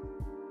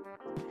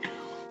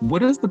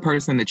 What does the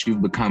person that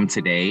you've become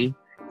today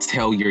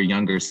tell your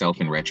younger self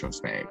in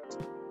retrospect?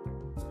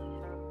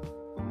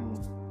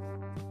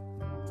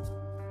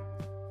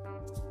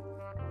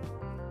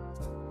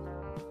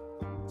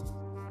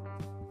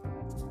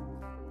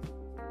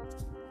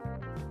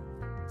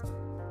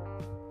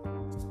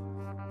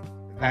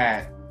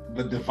 That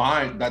the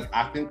divine, that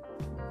I think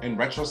in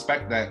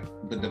retrospect that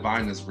the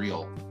divine is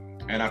real.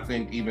 And I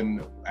think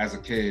even as a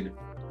kid,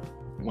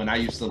 when I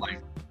used to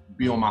like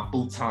be on my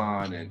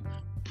futon and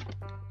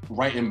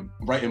writing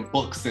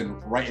books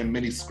and writing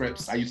mini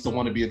scripts, I used to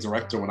want to be a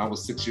director when I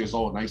was 6 years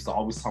old. And I used to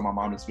always tell my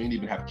mom this, we didn't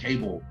even have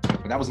cable,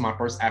 but that was my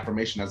first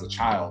affirmation as a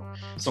child.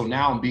 So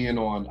now I'm being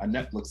on a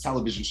Netflix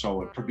television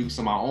show and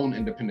producing my own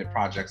independent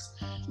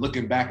projects.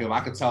 Looking back, if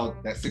I could tell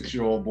that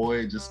 6-year-old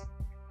boy, just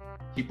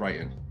keep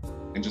writing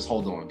and just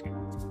hold on.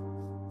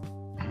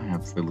 I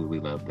absolutely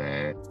love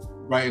that.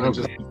 Right, and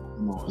just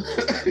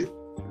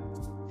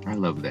I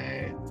love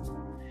that.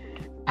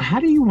 How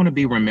do you want to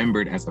be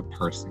remembered as a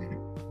person?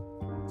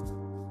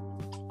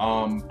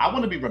 I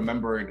want to be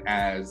remembered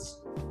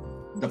as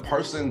the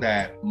person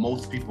that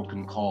most people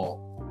can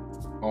call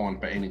on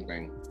for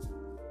anything.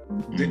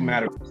 It didn't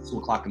matter if it was 2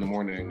 o'clock in the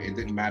morning. It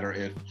didn't matter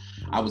if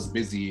I was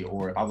busy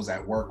or if I was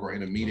at work or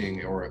in a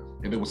meeting, or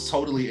if it was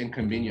totally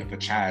inconvenient for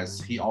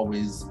Chaz, he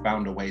always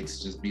found a way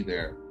to just be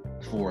there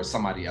for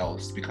somebody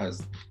else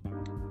because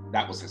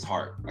that was his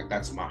heart. Like,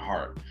 that's my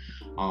heart.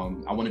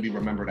 I want to be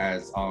remembered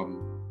as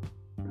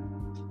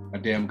a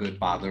damn good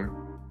father.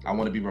 I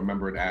want to be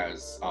remembered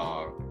as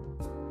a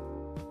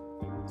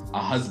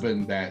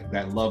husband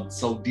that loved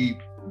so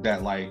deep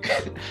that like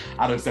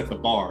I done set the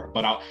bar.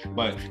 But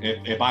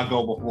if I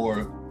go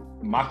before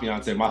my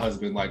fiance, my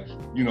husband, like,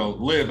 you know,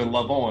 live and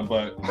love on,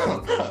 but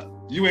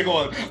you ain't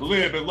gonna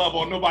live and love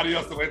on nobody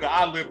else the way that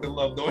I lived and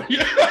loved on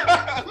you.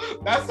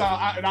 That's how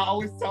I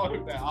always tell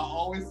him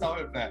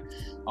that.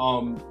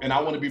 And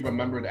I want to be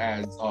remembered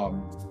as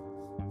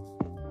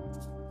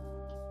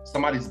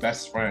somebody's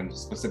best friend,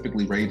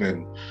 specifically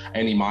Raven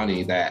and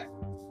Imani, that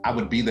I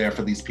would be there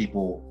for these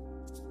people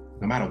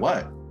no matter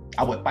what.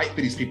 I would fight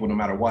for these people no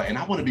matter what. And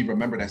I want to be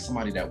remembered as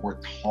somebody that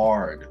worked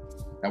hard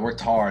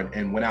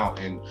and went out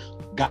and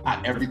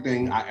got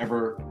everything I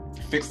ever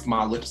fixed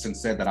my lips and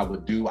said that I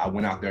would do. I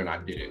went out there and I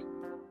did it.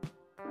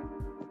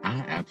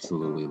 I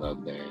absolutely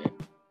love that.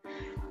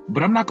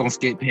 But I'm not going to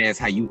skip past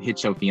how you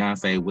hit your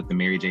fiance with the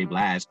Mary J.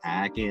 Blige,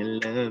 I Can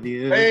Love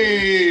You.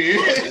 Hey!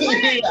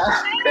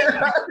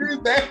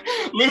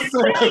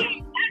 Listen,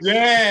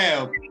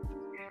 yeah.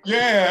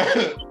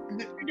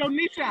 Yo,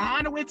 Nisha,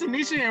 Honda went to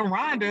Nisha and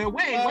Rhonda.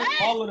 Wait, what?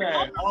 All of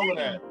that. All of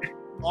that.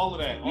 All of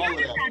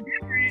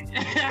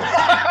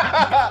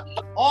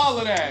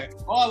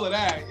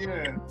that.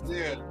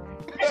 Yeah.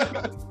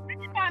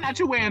 You find out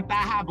you're wearing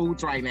thigh-high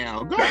boots right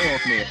now. Go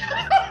off, man.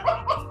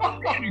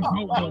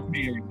 Go off,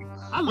 Mary.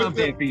 I love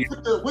that for you.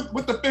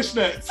 With the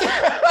fishnets.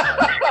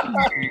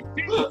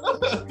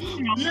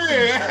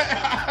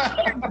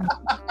 Yeah.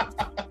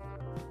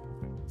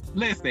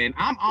 Listen,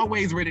 I'm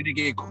always ready to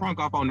get crunk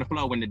off on the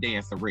floor in the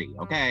dancery,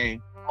 okay?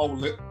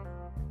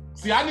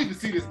 See, I need to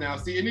see this now.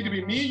 See, it need to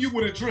be me and you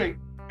with a drink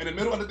in the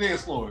middle of the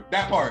dance floor.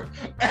 That part.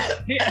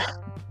 Yeah.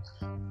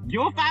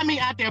 You'll find me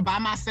out there by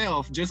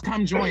myself. Just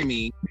come join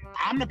me.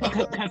 Because I'm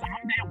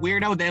that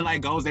weirdo that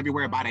like goes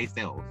everywhere by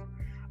themselves.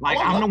 Like,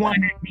 I'm the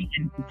one that be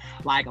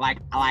like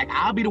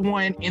I'll be the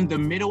one in the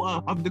middle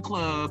of the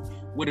club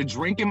with a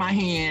drink in my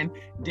hand,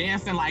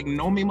 dancing like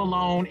No Me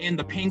Malone in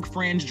the pink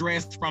fringe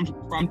dress from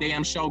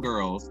damn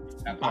Showgirls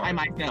by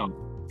myself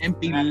and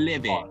be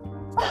living.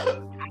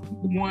 I'm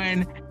the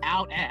one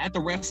out at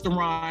the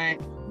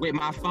restaurant with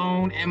my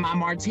phone and my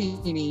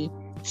martini,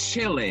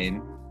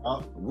 chilling,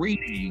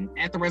 reading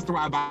at the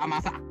restaurant by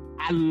myself.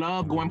 I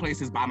love going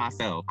places by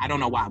myself. I don't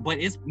know why, but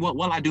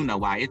I do know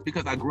why. It's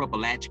because I grew up a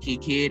latchkey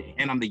kid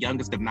and I'm the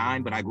youngest of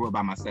 9, but I grew up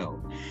by myself.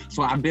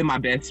 So I've been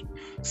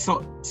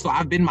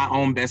I've been my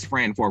own best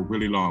friend for a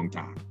really long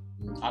time.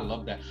 I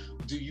love that.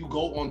 Do you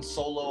go on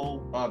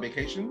solo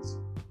vacations?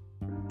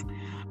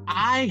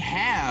 I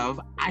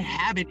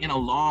haven't in a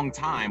long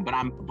time, but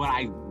I'm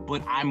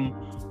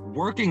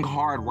working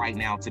hard right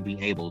now to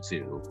be able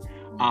to.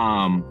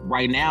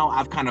 Right now,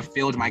 I've kind of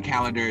filled my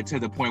calendar to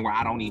the point where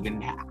I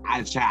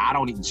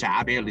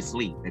barely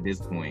sleep at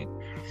this point.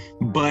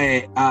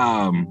 But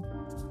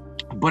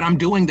I'm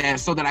doing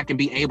that so that I can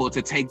be able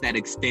to take that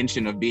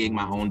extension of being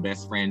my own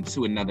best friend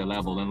to another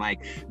level and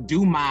like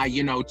do my,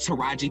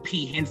 Taraji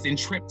P. Henson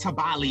trip to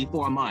Bali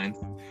for a month.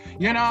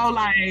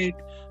 Like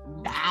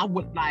I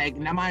would like,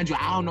 now mind you,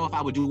 I don't know if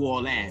I would do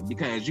all that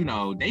because,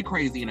 they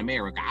crazy in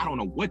America. I don't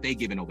know what they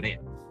giving over there.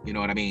 You know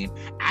what I mean?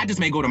 I just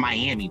may go to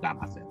Miami by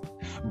myself.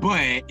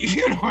 But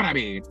you know what I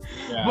mean?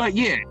 Yeah. But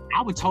yeah,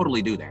 I would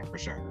totally do that for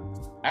sure.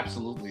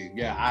 Absolutely.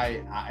 Yeah,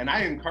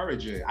 I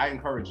encourage it. I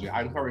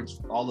encourage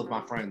all of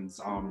my friends,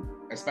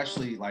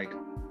 especially like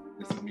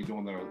this is me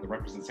doing the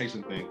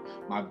representation thing,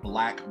 my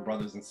Black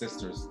brothers and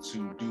sisters,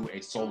 to do a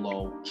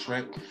solo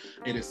trip.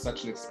 It is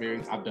such an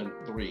experience. I've done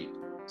 3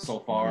 so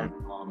far,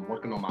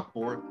 working on my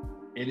 4th.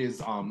 It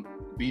is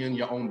being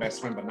your own best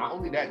friend, but not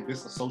only that,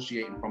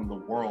 disassociating from the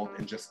world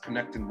and just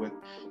connecting with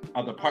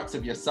other parts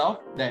of yourself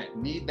that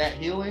need that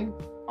healing,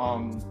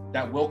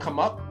 that will come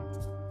up.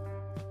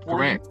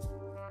 Correct.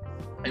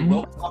 It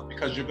will come up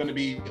because you're going to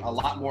be a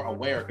lot more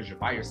aware because you're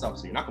by yourself,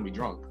 so you're not going to be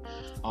drunk.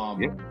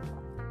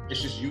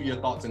 It's just you, your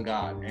thoughts, and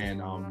God.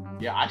 And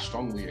yeah, I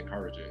strongly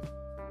encourage it.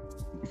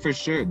 For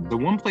sure. The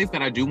one place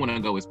that I do want to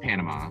go is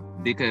Panama,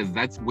 because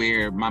that's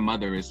where my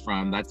mother is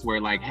from. That's where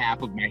like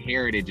half of my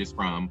heritage is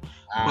from.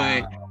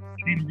 But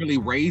she didn't really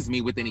raise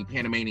me with any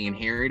Panamanian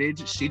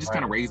heritage. She just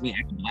kind of raised me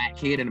as a Black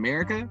kid in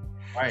America.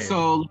 Right.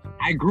 So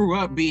I grew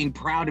up being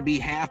proud to be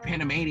half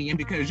Panamanian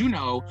because, you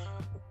know,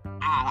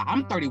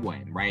 I'm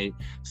 31, right?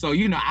 So,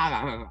 you know,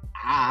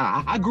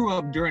 I grew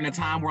up during a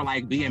time where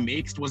like being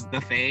mixed was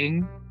the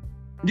thing.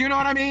 You know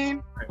what I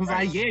mean? It was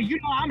like, yeah, you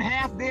know, I'm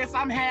half this,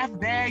 I'm half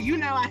that. You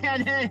know,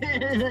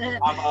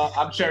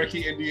 I'm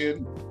Cherokee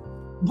Indian.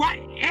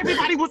 Right,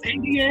 everybody was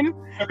Indian.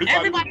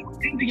 Everybody was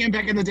Indian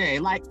back in the day.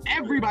 Like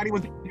everybody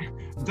was.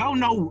 Don't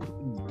know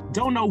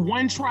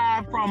one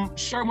tribe from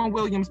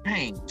Sherwin-Williams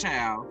Paint,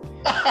 child.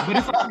 But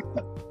it's okay.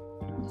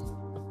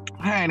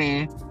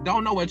 Honey,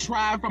 don't know a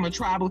tribe from a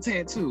tribal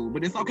tattoo,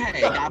 but it's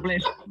okay. God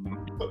bless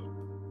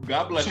you.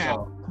 God bless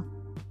y'all.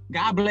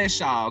 God bless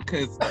y'all,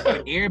 because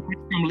everybody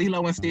from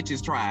Lilo and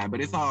Stitch's tribe,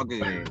 but it's all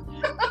good.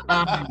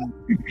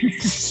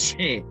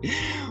 Shit.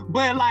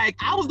 But like,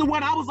 I was the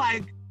one, I was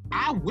like,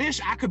 I wish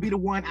I could be the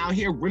one out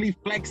here really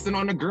flexing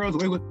on the girls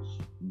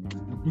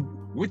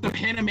with the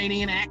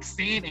Panamanian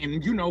accent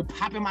and, you know,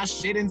 popping my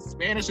shit in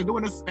Spanish or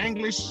doing the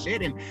Spanglish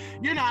shit. And,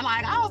 you know,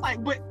 like, I was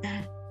like, but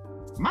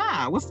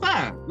Ma, what's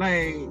up?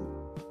 Like,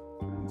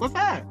 what's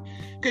up?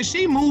 Because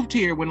she moved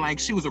here when like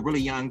she was a really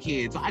young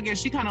kid. So I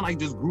guess she kind of like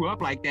just grew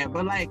up like that.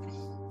 But like,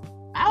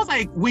 I was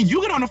like, when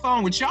you get on the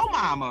phone with your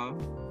mama,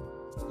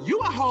 you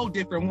a whole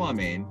different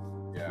woman.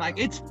 Yeah. Like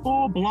it's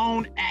full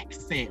blown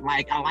accent.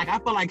 Like I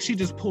feel like she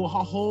just pulled her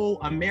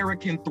whole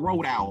American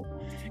throat out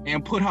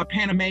and put her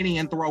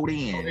Panamanian throat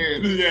in.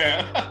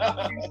 Yeah.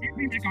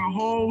 Like a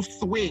whole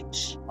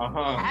switch.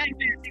 I ain't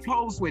saying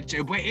code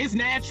switcher, but it's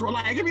natural.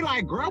 Like it'd be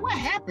like, girl, what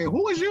happened?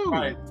 Who is you?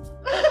 Right.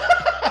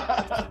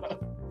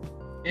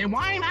 And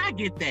why ain't I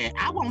get that?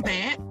 I want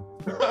that.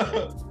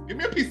 Give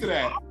me a piece of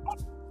that.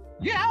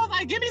 Yeah, I was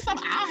like, give me some.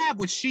 I'll have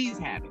what she's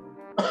having.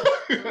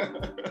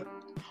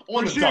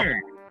 On the sure.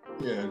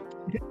 Yeah.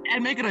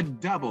 And make it a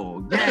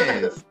double.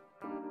 Yes.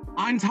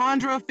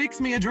 Entendre,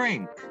 fix me a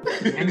drink.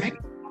 And make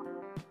it...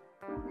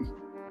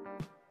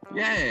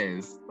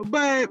 Yes.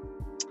 But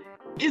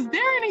is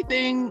there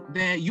anything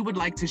that you would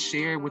like to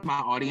share with my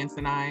audience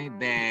and I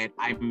that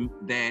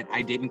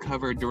I didn't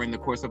cover during the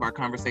course of our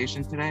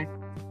conversation today?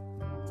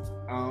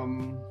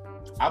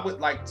 I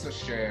would like to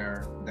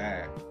share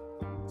that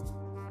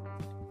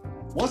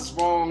what's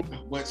wrong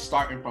with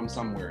starting from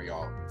somewhere,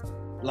 y'all?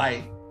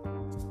 Like,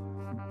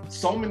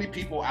 so many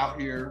people out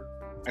here,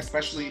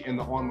 especially in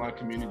the online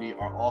community,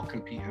 are all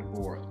competing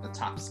for the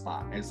top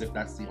spot as if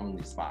that's the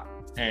only spot.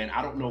 And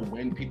I don't know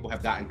when people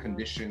have gotten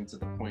conditioned to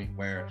the point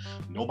where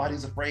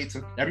everybody's afraid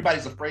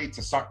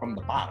to start from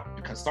the bottom,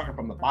 because starting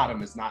from the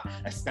bottom is not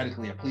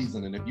aesthetically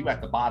pleasing. And if you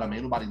at the bottom,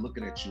 ain't nobody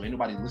looking at you, ain't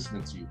nobody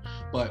listening to you.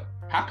 But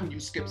how can you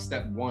skip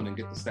step 1 and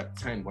get to step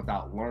 10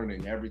 without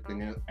learning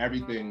everything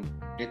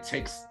it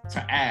takes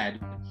to add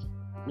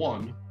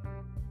 1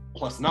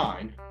 +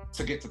 9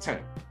 to get to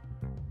 10?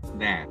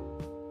 That.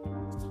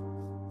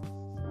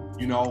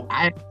 You know,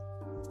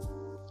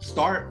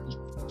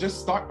 just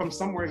start from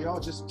somewhere, y'all.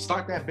 Just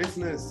start that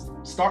business.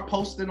 Start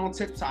posting on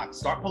TikTok.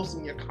 Start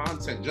posting your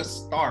content.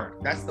 Just start.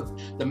 That's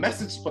the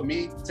message for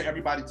me to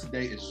everybody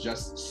today is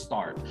just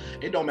start.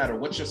 It don't matter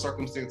what your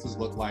circumstances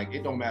look like.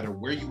 It don't matter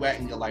where you at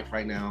in your life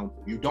right now.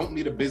 You don't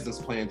need a business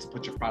plan to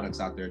put your products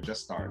out there.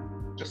 Just start.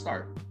 Just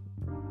start.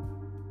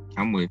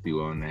 I'm with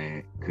you on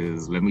that,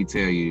 because let me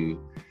tell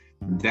you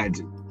that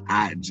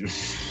I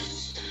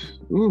just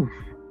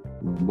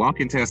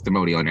walking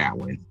testimony on that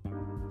one.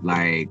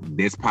 Like,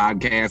 this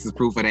podcast is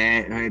proof of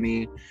that,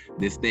 honey.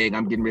 This thing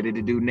I'm getting ready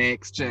to do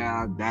next,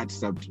 child,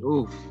 that's a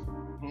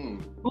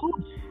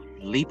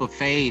leap of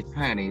faith,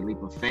 honey.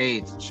 Leap of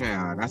faith,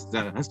 child.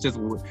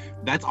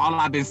 That's all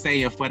I've been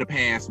saying for the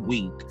past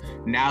week.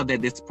 Now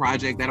that this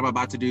project that I'm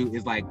about to do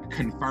is like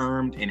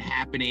confirmed and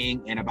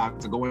happening and about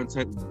to go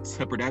into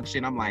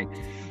production, I'm like,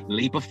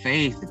 leap of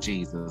faith,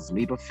 Jesus.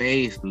 Leap of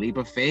faith, leap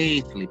of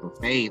faith, leap of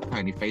faith,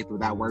 honey. Faith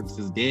without works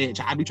is dead.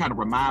 I be trying to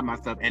remind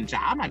myself, and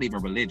child, I'm not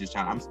even religious,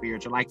 child. I'm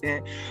spiritual like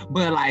that.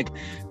 But like,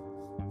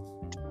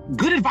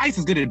 good advice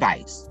is good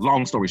advice.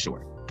 Long story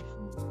short.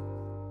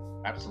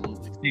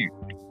 Absolutely. Yeah.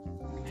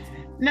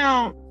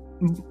 Now,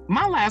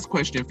 my last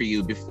question for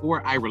you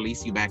before I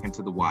release you back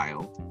into the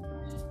wild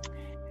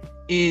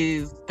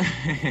is,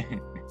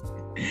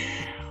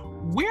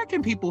 where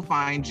can people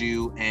find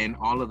you and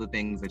all of the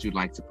things that you'd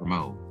like to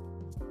promote?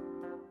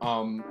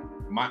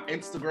 My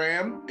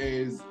Instagram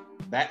is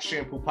that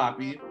shampoo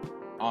poppy,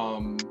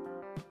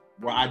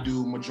 where I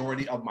do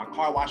majority of my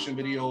car washing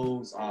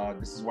videos.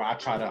 This is where I'm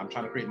trying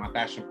to create my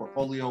fashion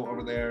portfolio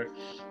over there.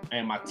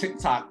 And my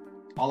TikTok,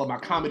 all of my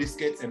comedy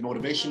skits and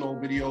motivational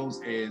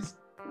videos is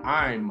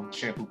I'm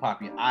Shampoo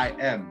Poppy. I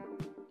am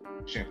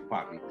Shampoo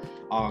Poppy.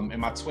 And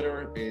my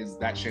Twitter is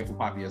that Shampoo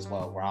Poppy as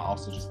well, where I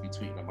also just be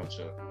tweeting a bunch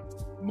of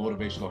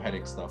motivational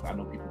headache stuff. I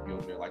know people be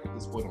over there like, if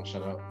this boy don't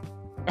shut up.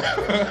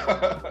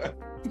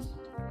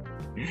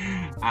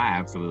 I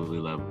absolutely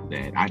love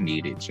that. I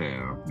need it,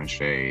 child. No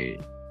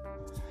shade.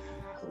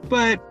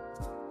 But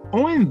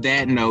on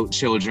that note,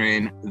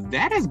 children,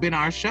 that has been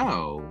our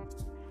show.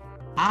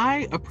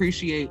 I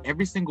appreciate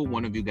every single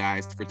one of you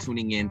guys for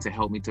tuning in to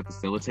help me to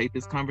facilitate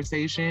this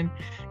conversation.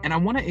 And I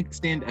want to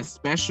extend a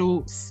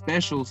special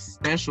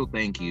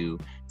thank you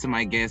to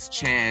my guest,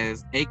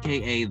 Chaz,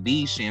 aka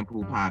the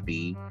Shampoo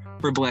Poppy,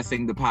 for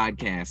blessing the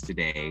podcast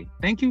today.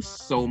 Thank you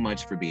so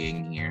much for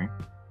being here.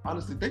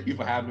 Honestly, thank you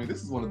for having me.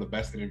 This is one of the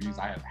best interviews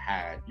I have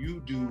had. You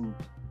do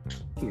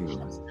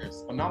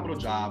a phenomenal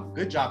job.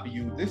 Good job for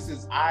you.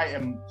 I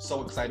am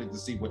so excited to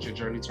see what your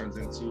journey turns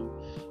into.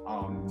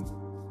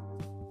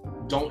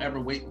 Don't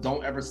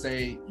ever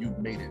say you've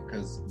made it,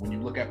 because when you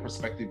look at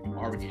perspective, you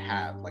already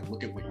have. Like,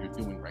 look at what you're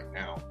doing right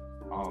now.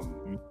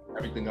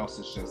 Everything else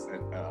is just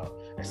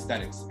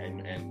aesthetics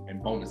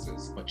and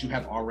bonuses, but you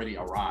have already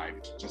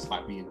arrived just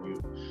by being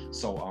you.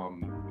 So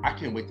I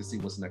can't wait to see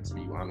what's next for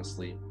you,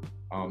 honestly.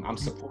 I'm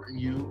supporting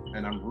you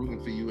and I'm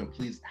rooting for you, and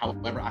please,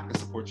 however I can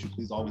support you,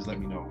 please always let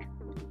me know.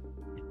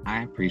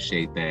 I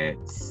appreciate that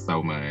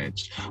so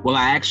much. Well,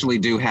 I actually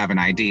do have an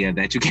idea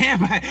that you can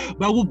buy,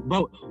 but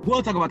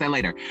we'll talk about that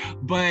later.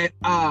 But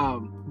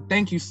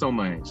thank you so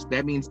much.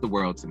 That means the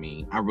world to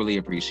me. I really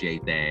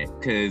appreciate that,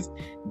 because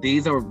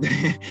these are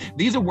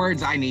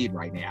words I need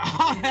right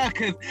now.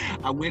 Because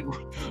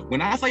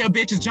when I say a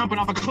bitch is jumping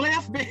off a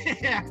cliff,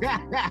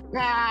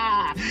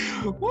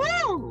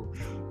 woo!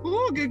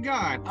 Ooh, good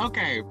God.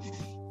 Okay.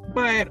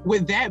 But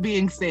with that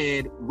being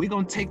said, we're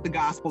going to take the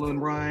gospel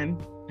and run,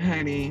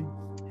 honey.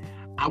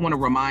 I want to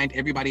remind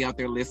everybody out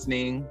there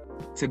listening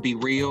to be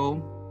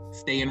real,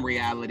 stay in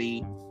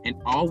reality, and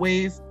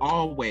always,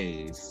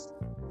 always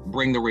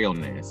bring the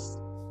realness.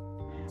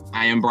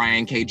 I am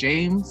Brian K.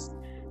 James.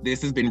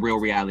 This has been Real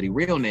Reality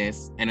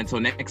Realness. And until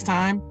next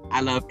time,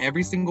 I love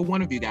every single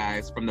one of you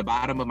guys from the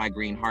bottom of my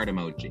green heart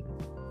emoji.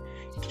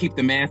 Keep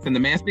the mess in the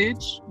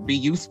message. Be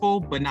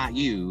useful, but not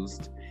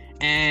used.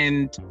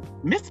 And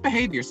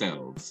misbehave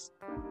yourselves.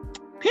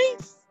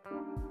 Peace.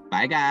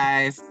 Bye,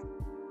 guys.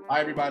 Bye,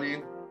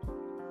 everybody.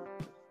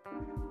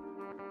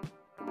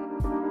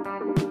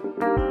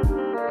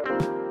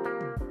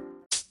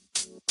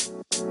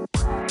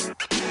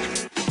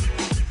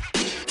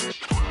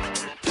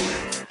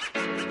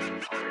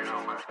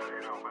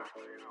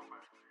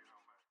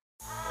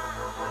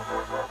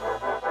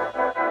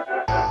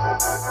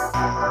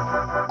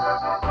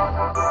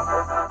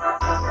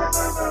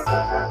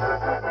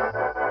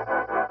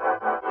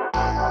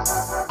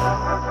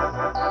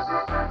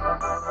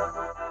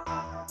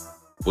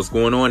 What's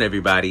going on,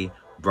 everybody?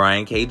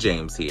 Brian K.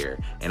 James here,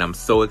 and I'm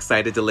so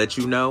excited to let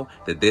you know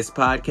that this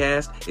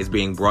podcast is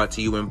being brought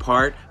to you in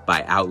part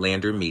by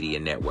Outlander Media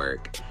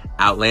Network.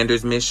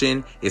 Outlander's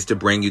mission is to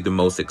bring you the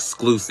most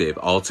exclusive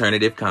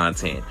alternative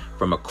content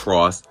from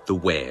across the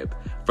web,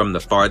 from the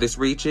farthest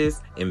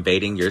reaches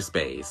invading your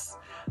space.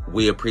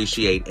 We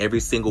appreciate every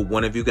single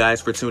one of you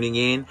guys for tuning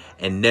in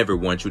and never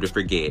want you to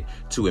forget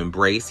to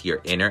embrace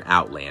your inner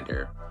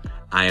Outlander.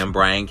 I am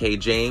Brian K.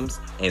 James,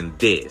 and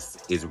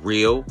this is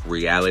Real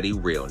Reality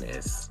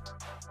Realness.